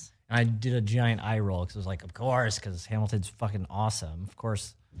course. Yes. And I did a giant eye roll because it was like, of course, because Hamilton's fucking awesome. Of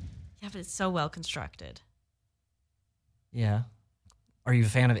course. Yeah, but it's so well constructed. Yeah. Are you a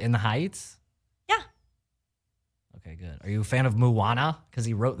fan of In the Heights? Yeah. Okay, good. Are you a fan of Moana? Because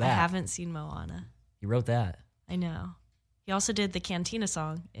he wrote that. I haven't seen Moana. He wrote that. I know. He also did the Cantina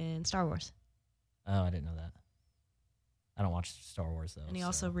song in Star Wars. Oh, I didn't know that. I don't watch Star Wars, though. And he so.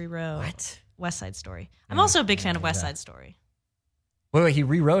 also rewrote West Side Story. I'm Yeah, also a big fan of yeah. West Side Story. Wait, he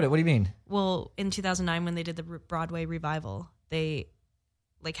rewrote it? What do you mean? Well, in 2009, when they did the Broadway revival, they,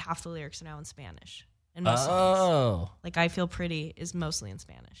 like, half the lyrics are now in Spanish. And most songs. Oh. Like, I Feel Pretty is mostly in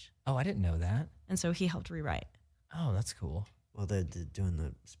Spanish. Oh, I didn't know that. And so he helped rewrite. Oh, that's cool. Well, they're doing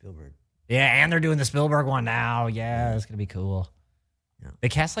the Spielberg. Yeah, and they're doing the Spielberg one now. Yeah, it's going to be cool. Yeah. They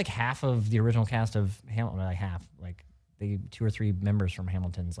cast like half of the original cast of Hamilton, like half. Like, they 2 or 3 members from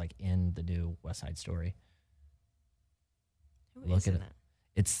Hamilton's like in the new West Side Story. Who Look is at in it. it?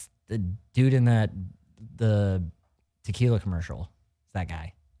 It's the dude in the tequila commercial. It's that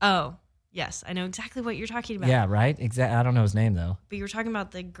guy. Oh, yes. I know exactly what you're talking about. Yeah, right? Exactly. I don't know his name, though. But you were talking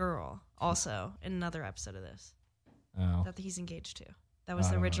about the girl also in another episode of this Oh, that he's engaged to. That was I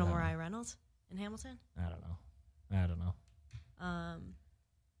the don't know original that one. Mariah Reynolds in Hamilton. I don't know. Um,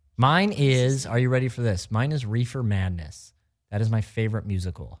 Mine is, are you ready for this? Mine is Reefer Madness. That is my favorite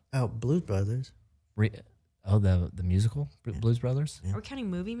musical. Oh, Blues Brothers. The musical? Blues Brothers? Are we counting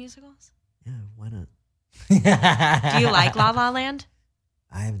movie musicals? Yeah, why not? Do you like La La Land?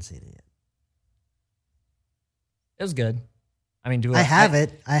 I haven't seen it yet. It was good. I mean, I have it.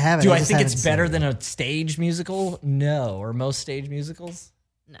 Do I just think haven't it's seen better it than yet. a stage musical? No. Or most stage musicals?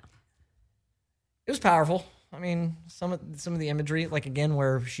 No. It was powerful. I mean, some of the imagery, like again,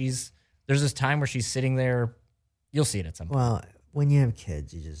 where there's this time where she's sitting there. You'll see it at some point. Well, when you have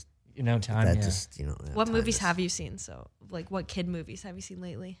kids, you just Time. that Yeah. just What movies have you seen? So, like, what kid movies have you seen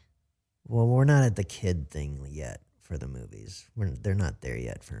lately? Well, we're not at the kid thing yet for the movies. They're not there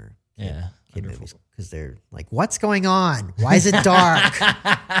yet for kid wonderful. movies because they're like, what's going on? Why is it dark?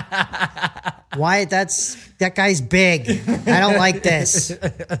 Why that guy's big? I don't like this.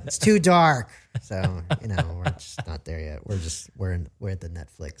 It's too dark. So we're just not there yet. We're at the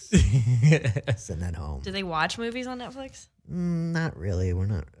Netflix, sitting at home. Do they watch movies on Netflix? Not really. We're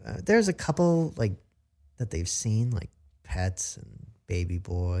not. There's a couple like that they've seen, like Pets and Baby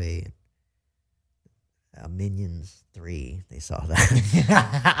Boy. Minions 3. They saw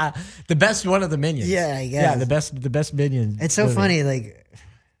that. The best one of the Minions. Yeah, I guess. Yeah, the best Minions. It's so movie. funny. Like,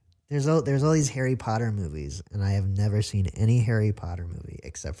 there's all these Harry Potter movies, and I have never seen any Harry Potter movie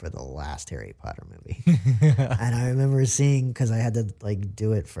except for the last Harry Potter movie. And I remember seeing, because I had to like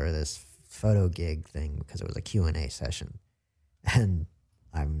do it for this photo gig thing because it was a Q&A session, and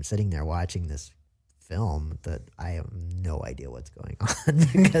I'm sitting there watching this film that I have no idea what's going on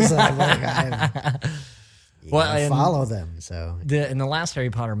because I'm like I follow them. So in the last Harry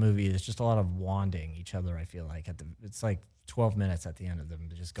Potter movie, it's just a lot of wanding each other. I feel like it's like 12 minutes at the end of them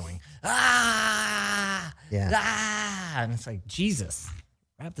just going and it's like, Jesus,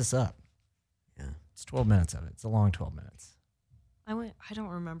 wrap this up. Yeah, it's 12 minutes of it. It's a long 12 minutes. I don't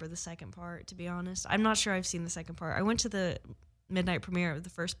remember the second part, to be honest. I'm not sure I've seen the second part. I went to the midnight premiere of the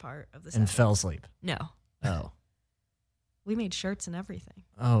first part of the second. And fell asleep. No. Oh. We made shirts and everything.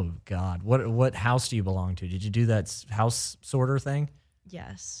 Oh God. What house do you belong to? Did you do that house sorter thing?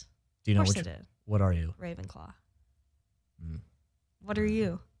 Yes. Do you know of course which? I did. What are you? Ravenclaw. Mm. What are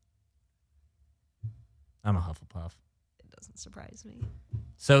you? I'm a Hufflepuff. It doesn't surprise me.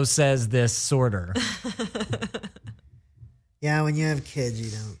 So says this sorter. yeah, when you have kids, you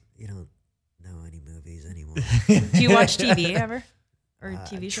don't know any movies anymore. Do you watch TV ever? Or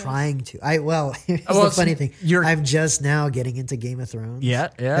TV shows? Trying to. Here's Well, the funny thing. you're- I'm just now getting into Game of Thrones. Yeah.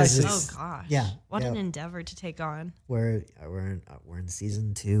 This Oh is- gosh. Yeah. What yeah. an endeavor to take on. We're in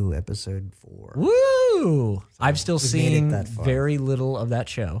season 2, episode 4. Woo! I've still we've made it seen that far. very little of that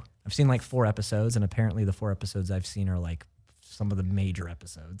show. I've seen like 4 episodes, and apparently the 4 episodes I've seen are like some of the major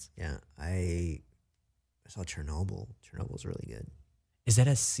episodes. Yeah, I saw Chernobyl. Chernobyl's really good. Is that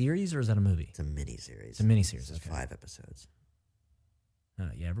a series or is that a movie? It's a mini series. It's a miniseries. It's Okay. 5 episodes.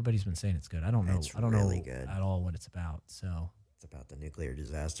 Yeah, everybody's been saying it's good. I don't know. It's I don't really know good. at all what it's about. So. It's about the nuclear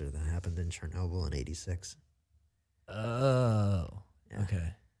disaster that happened in Chernobyl in '86. Oh. Yeah.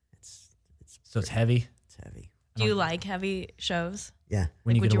 Okay. It's So it's heavy. It's heavy. Do you like heavy shows? Yeah.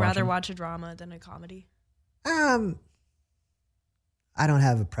 When Would get you to rather them? watch a drama than a comedy? I don't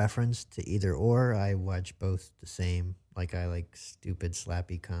have a preference to either or. I watch both the same. Like I like stupid,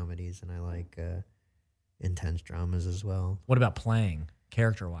 slappy comedies, and I like intense dramas as well. What about playing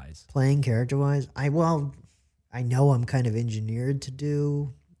character-wise? Playing character-wise, I know I'm kind of engineered to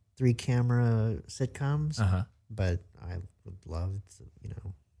do 3-camera sitcoms, but I would love to,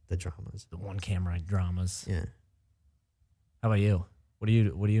 the dramas. The one-camera dramas. Yeah. How about you? What do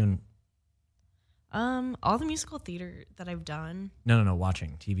you in? All the musical theater that I've done. No,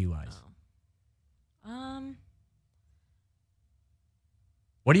 watching TV-wise.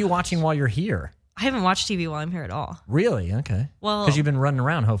 What are you watching while you're here? I haven't watched TV while I'm here at all. Really? Okay. Well, Because you've been running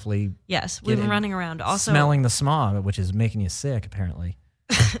around, hopefully. Yes, we've been running around. Also, smelling the smog, which is making you sick, apparently.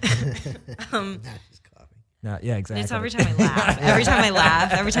 Not just coughing. No, yeah, exactly. it's every time I laugh. Every time I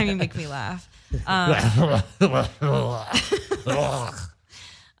laugh. Every time you make me laugh. That's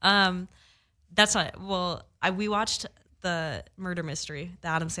not. Well, we watched the murder mystery, the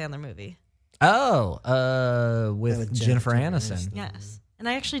Adam Sandler movie. Oh, with Jennifer Aniston. Yes, and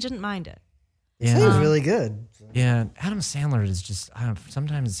I actually didn't mind it. Yeah, it was really good. Yeah, Adam Sandler is just, I don't know,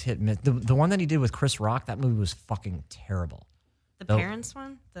 sometimes it's hit and miss. The one that he did with Chris Rock, that movie was fucking terrible. The parents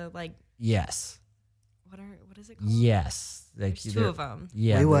one, Yes. what is it called? Yes. There's 2 of them.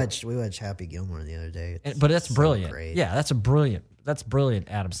 Yeah. we watched Happy Gilmore the other day. But that's so brilliant. great. Yeah, that's brilliant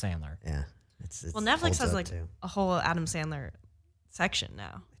Adam Sandler. Yeah. Well, Netflix has holds up, like too. a whole Adam Sandler section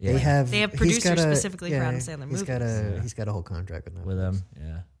now. Yeah. They have he's producers got specifically for Adam Sandler he's movies. He's got a whole contract with Netflix. With him,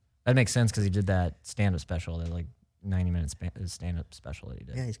 yeah. That makes sense because he did that stand-up special, that like 90-minute stand-up special that he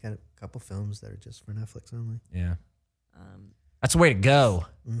did. Yeah, he's got a couple films that are just for Netflix only. Yeah. That's the way to go.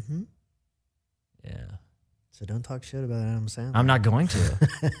 Mm-hmm. Yeah. So don't talk shit about Adam Sandler. I'm not going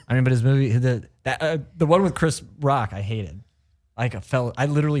to. I mean, but his movie, the one with Chris Rock, I hated. I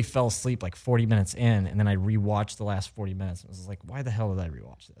literally fell asleep like 40 minutes in, and then I rewatched the last 40 minutes. And I was like, why the hell did I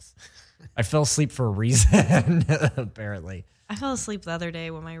rewatch this? I fell asleep for a reason, apparently. I fell asleep the other day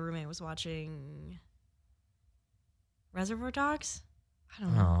when my roommate was watching Reservoir Dogs. I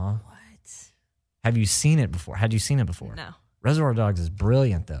don't know. Aw. What? Have you seen it before? Had you seen it before? No. Reservoir Dogs is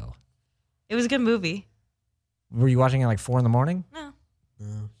brilliant, though. It was a good movie. Were you watching it like 4 a.m? No.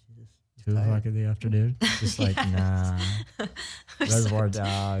 No, she just 2 o'clock in the afternoon? Just like, nah. Reservoir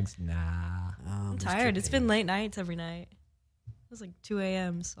Dogs, nah. I'm tired. It's been late nights every night. It was like 2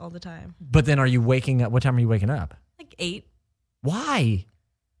 a.m.s all the time. But then are you waking up? What time are you waking up? Like 8. Why?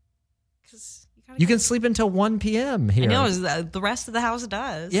 Because You can sleep until 1 p.m. here. I know. The rest of the house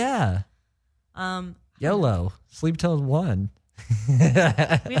does. Yeah. YOLO. Sleep till 1. We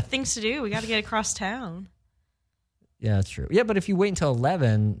have things to do. We got to get across town. Yeah, that's true. Yeah, but if you wait until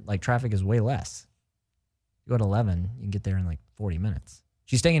 11, like traffic is way less. You go at 11, you can get there in like 40 minutes.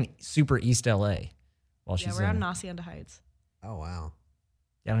 She's staying in super East LA while she's we're in. on Hacienda Heights. Oh, wow.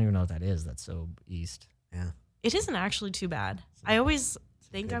 I don't even know what that is. That's so East. Yeah. It isn't actually too bad. I always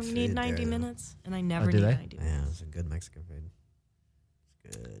think I good need food 90 there, though. minutes, and I never do need they? 90 minutes. Yeah, it's a good Mexican food.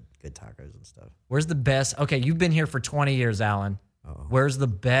 It's good. Good tacos and stuff. Where's the best? Okay, you've been here for 20 years, Alan. Oh. Where's the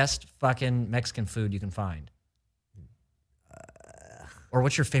best fucking Mexican food you can find? Or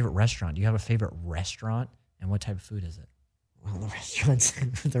what's your favorite restaurant? Do you have a favorite restaurant? And what type of food is it? Well,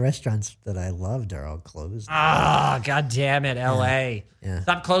 the restaurants that I loved are all closed. Ah, god damn it, LA. Yeah.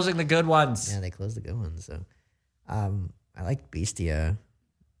 Stop closing the good ones. Yeah, they closed the good ones. So, I like Bestia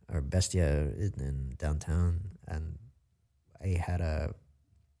in downtown, and I had a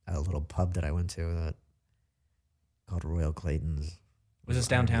little pub that I went to that called Royal Clayton's. Was this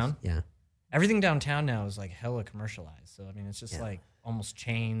downtown? Yeah. Everything downtown now is like hella commercialized. So I mean, it's just like almost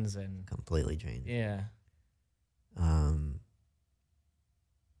chains and Completely changed. yeah.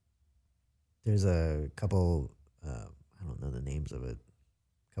 There's a couple, I don't know the names of it,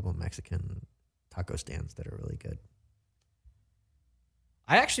 a couple Mexican taco stands that are really good.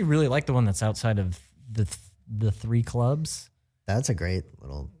 I actually really like the one that's outside of the 3 clubs. That's a great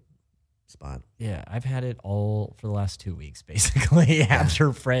little spot. Yeah, I've had it all for the last 2 weeks, basically.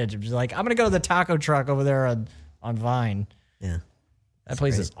 After Fridge, I'm just like, I'm gonna go to the taco truck over there on Vine. Yeah. That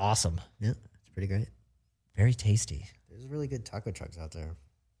place great. is awesome. Yeah, it's pretty great. Very tasty. There's really good taco trucks out there.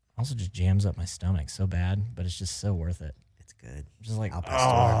 Also, just jams up my stomach so bad, but it's just so worth it. It's good. Just like, Al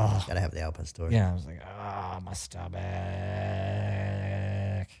Pastor. Gotta have the Al Pastor. yeah, I was like, my stomach.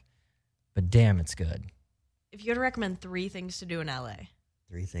 But damn, it's good. If you had to recommend 3 things to do in LA,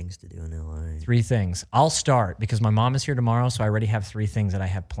 3 things to do in LA. 3 things. I'll start because my mom is here tomorrow, so I already have 3 things that I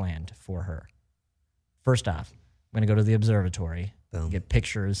have planned for her. First off, I'm going to go to the observatory, Boom. get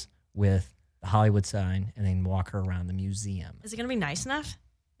pictures with the Hollywood sign, and then walk her around the museum. is it going to be nice enough?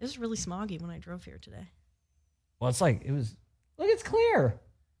 It was really smoggy when I drove here today. Well, it's like, look, it's clear.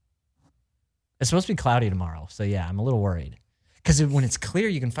 It's supposed to be cloudy tomorrow, so yeah, I'm a little worried. Because when it's clear,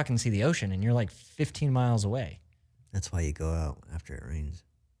 you can fucking see the ocean, and you're like 15 miles away. That's why you go out after it rains.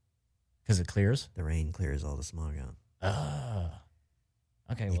 Because it clears? The rain clears all the smog out.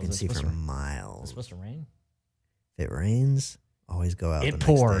 Okay, You well, can is it see for supposed to- Is it miles. supposed to rain? If it rains, always go out It the next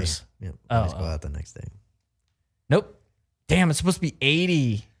pours. day. Yep, Oh, always go oh. out the next day. Nope. Damn, it's supposed to be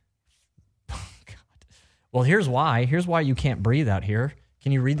 80. Oh, God. Well, here's why. Here's why you can't breathe out here.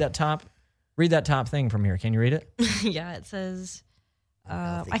 Can you read that top? Read that top thing from here. Can you read it? Yeah, it says.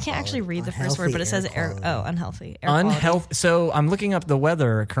 Unhealthy I can't actually quality- read the first word, but it says unhealthy unhealthy. Air quality. Unhealthy. So I'm looking up the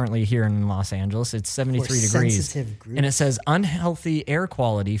weather currently here in Los Angeles. It's 73 For degrees. sensitive groups. And it says unhealthy air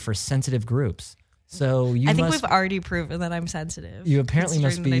quality for sensitive groups. So you I think must, we've already proven that I'm sensitive. You apparently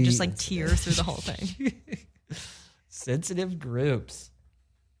must considering that be- I just like tear through the whole thing. sensitive groups.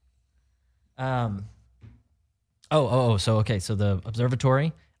 So okay, so the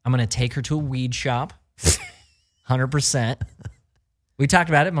observatory, I'm going to take her to a weed shop. 100%. We talked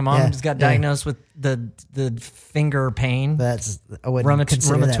about it. My mom's got diagnosed with the finger pain. That's I wouldn't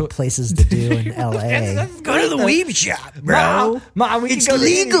consider that rheumatoid- places to do in LA. Go to the weed shop, bro. Mom, we It's can go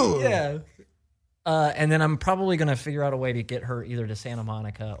legal. Yeah. And then I'm probably going to figure out a way to get her either to Santa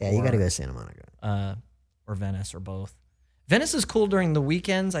Monica Yeah, you got to go to Santa Monica. or Venice or both. Venice is cool during the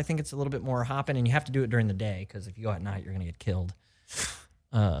weekends. I think it's a little bit more hopping, and you have to do it during the day because if you go at night, you're going to get killed.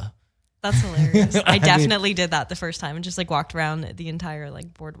 That's hilarious. I definitely did that the first time and just like walked around the entire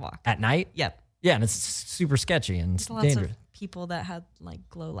like boardwalk. At night? Yep. Yeah, and it's super sketchy and it's There's lots dangerous. of people that had like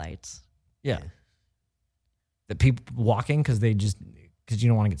glow lights. Yeah. The people walking because you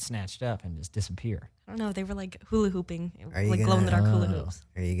don't want to get snatched up and just disappear. I don't know. They were like hula hooping, Are you like glow in the dark hula Oh. hoops.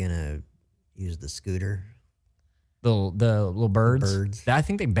 Are you gonna use the scooter? The little birds. birds. I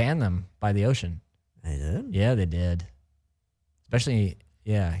think they banned them by the ocean. I did. Yeah, they did. Especially,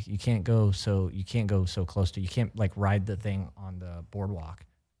 yeah, you can't go so close to. You can't like ride the thing on the boardwalk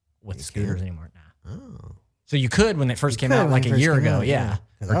with You scooters can't? anymore. Nah. Oh, So you could when it first You came could out, when like it a first year came ago, out, yeah, yeah.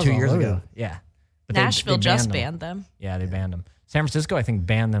 'Cause or I was 2 all years over ago, it. yeah. But Nashville they just them. banned them. Yeah, they banned them. San Francisco, I think,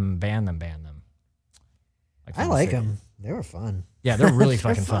 banned them. I like them. They were fun. Yeah, they're really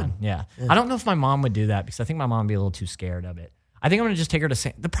fucking fun. Yeah. I don't know if my mom would do that because I think my mom would be a little too scared of it. I think I'm going to just take her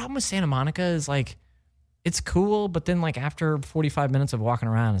to the problem with Santa Monica is like, it's cool, but then like after 45 minutes of walking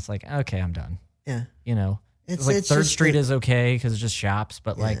around, it's like, okay, I'm done. Yeah. You know, it's like 3rd Street is okay because it's just shops,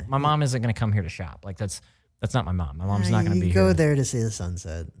 but like my mom isn't going to come here to shop. Like that's not my mom. My mom's not going to be here. You go there to see the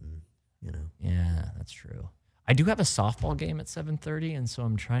sunset, and, you know. Yeah, that's true. I do have a softball game at 7:30, and so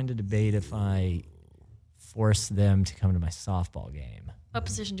I'm trying to debate if I force them to come to my softball game. What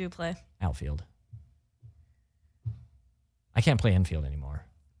position do you play? Outfield. I can't play infield anymore.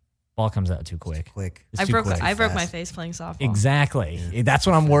 Ball comes out too quick. I broke my face playing softball. Exactly. Yeah. That's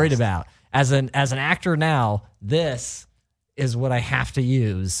what I'm worried about. As an actor now, this is what I have to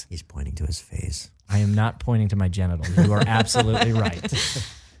use. He's pointing to his face. I am not pointing to my genitals. You are absolutely right.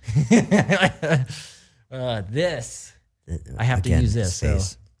 This I have to use this. So,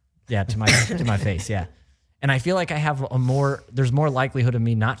 yeah, to my face. Yeah. And I feel like I have there's more likelihood of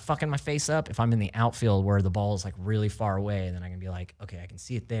me not fucking my face up if I'm in the outfield where the ball is like really far away, and then I can be like, okay, I can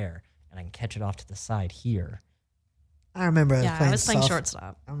see it there, and I can catch it off to the side here. I remember I was playing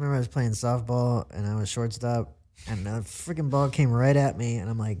shortstop. I remember I was playing softball, and I was shortstop, and the freaking ball came right at me, and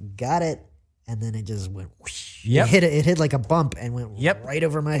I'm like, got it, and then it just went whoosh. Yep. It hit like a bump and went right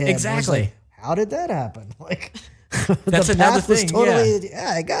over my head. Exactly. Like, how did that happen? Like, that's another thing. Totally,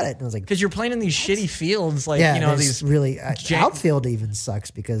 I got it. And I was like, because you're playing in these shitty fields, like these really outfield even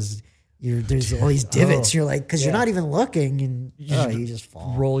sucks because there's all these divots. You're like, because you're not even looking, and you just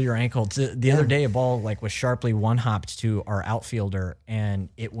fall. Roll your ankle. The other day, a ball like was sharply one-hopped to our outfielder, and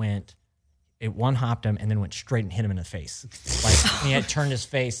it one-hopped him and then went straight and hit him in the face. Like he had turned his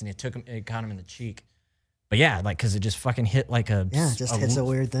face and it caught him in the cheek. But yeah, like because it just fucking hit like hits a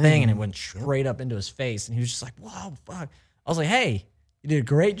weird thing, and it went straight up into his face, and he was just like, "Whoa, fuck!" I was like, "Hey, you did a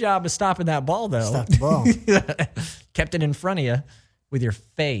great job of stopping that ball, though. Stop the ball, kept it in front of you with your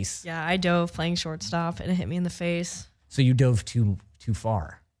face." Yeah, I dove playing shortstop, and it hit me in the face. So you dove too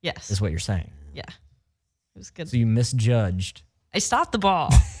far. Yes, is what you're saying. Yeah, it was good. So you misjudged. I stopped the ball.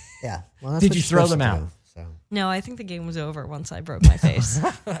 Yeah. Well, that's did you throw them out? No, I think the game was over once I broke my face.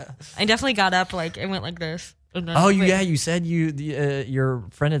 I definitely got up, like, it went like this. You said your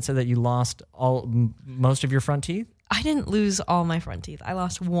friend had said that you lost most of your front teeth? I didn't lose all my front teeth. I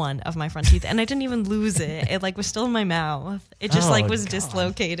lost one of my front teeth, and I didn't even lose it. It, like, was still in my mouth. It just, was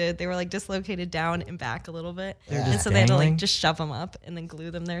dislocated. They were, like, dislocated down and back a little bit. And so they had to, like, just shove them up and then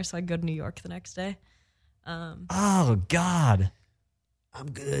glue them there so I could go to New York the next day. Oh, God. I'm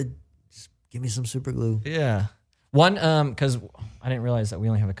good. Give me some super glue. Yeah. One, because I didn't realize that we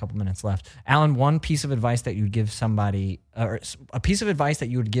only have a couple minutes left. Alan, one piece of advice that you'd give somebody, or a piece of advice that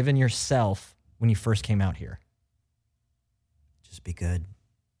you would give in yourself when you first came out here. Just be good.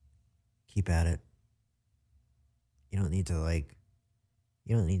 Keep at it. You don't need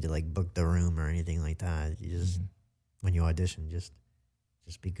to book the room or anything like that. You just, when you audition, just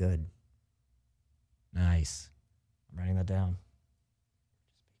be good. Nice. I'm writing that down.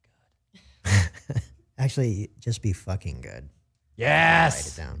 Actually, just be fucking good.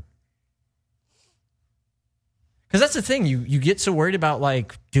 Yes. Write it down. Because that's the thing. You get so worried about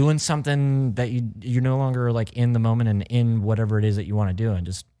like doing something that you're no longer like in the moment and in whatever it is that you want to do, and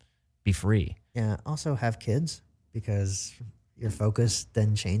just be free. Yeah. Also have kids, because your focus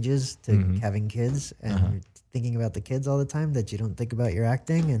then changes to having kids, and you're thinking about the kids all the time, that you don't think about your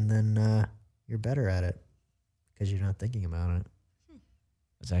acting, and then you're better at it because you're not thinking about it.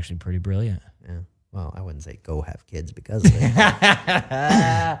 That's actually pretty brilliant. Yeah. Well, I wouldn't say go have kids because of it.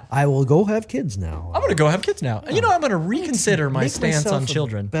 I will go have kids now. I'm going to go have kids now. You know, I'm going to reconsider my stance on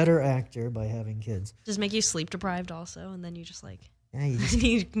children. Better actor by having kids. Just make you sleep deprived also, and then you just like,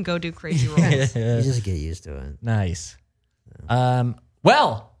 you can go do crazy roles. You just get used to it. Nice.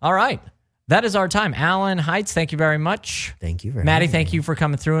 Well, all right. That is our time. Alan Heitz, thank you very much. Thank you very Maddie, much. thank you for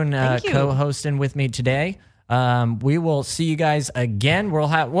coming through and co-hosting with me today. We will see you guys again. We'll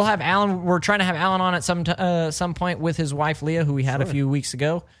have Alan. We're trying to have Alan on at some point with his wife Leah, who we had a few weeks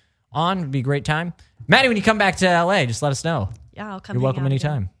ago. It'd be a great time. Maddie, when you come back to LA, just let us know. Yeah, I'll come. You're welcome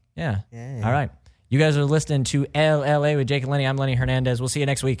anytime. Yeah. All right. You guys are listening to LLA with Jake and Lenny. I'm Lenny Hernandez. We'll see you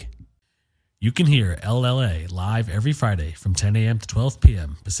next week. You can hear LLA live every Friday from 10 a.m. to 12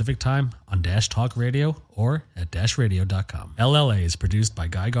 p.m. Pacific Time on Dash Talk Radio or at dashradio.com. LLA is produced by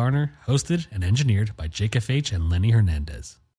Guy Garner, hosted and engineered by Jake FH and Lenny Hernandez.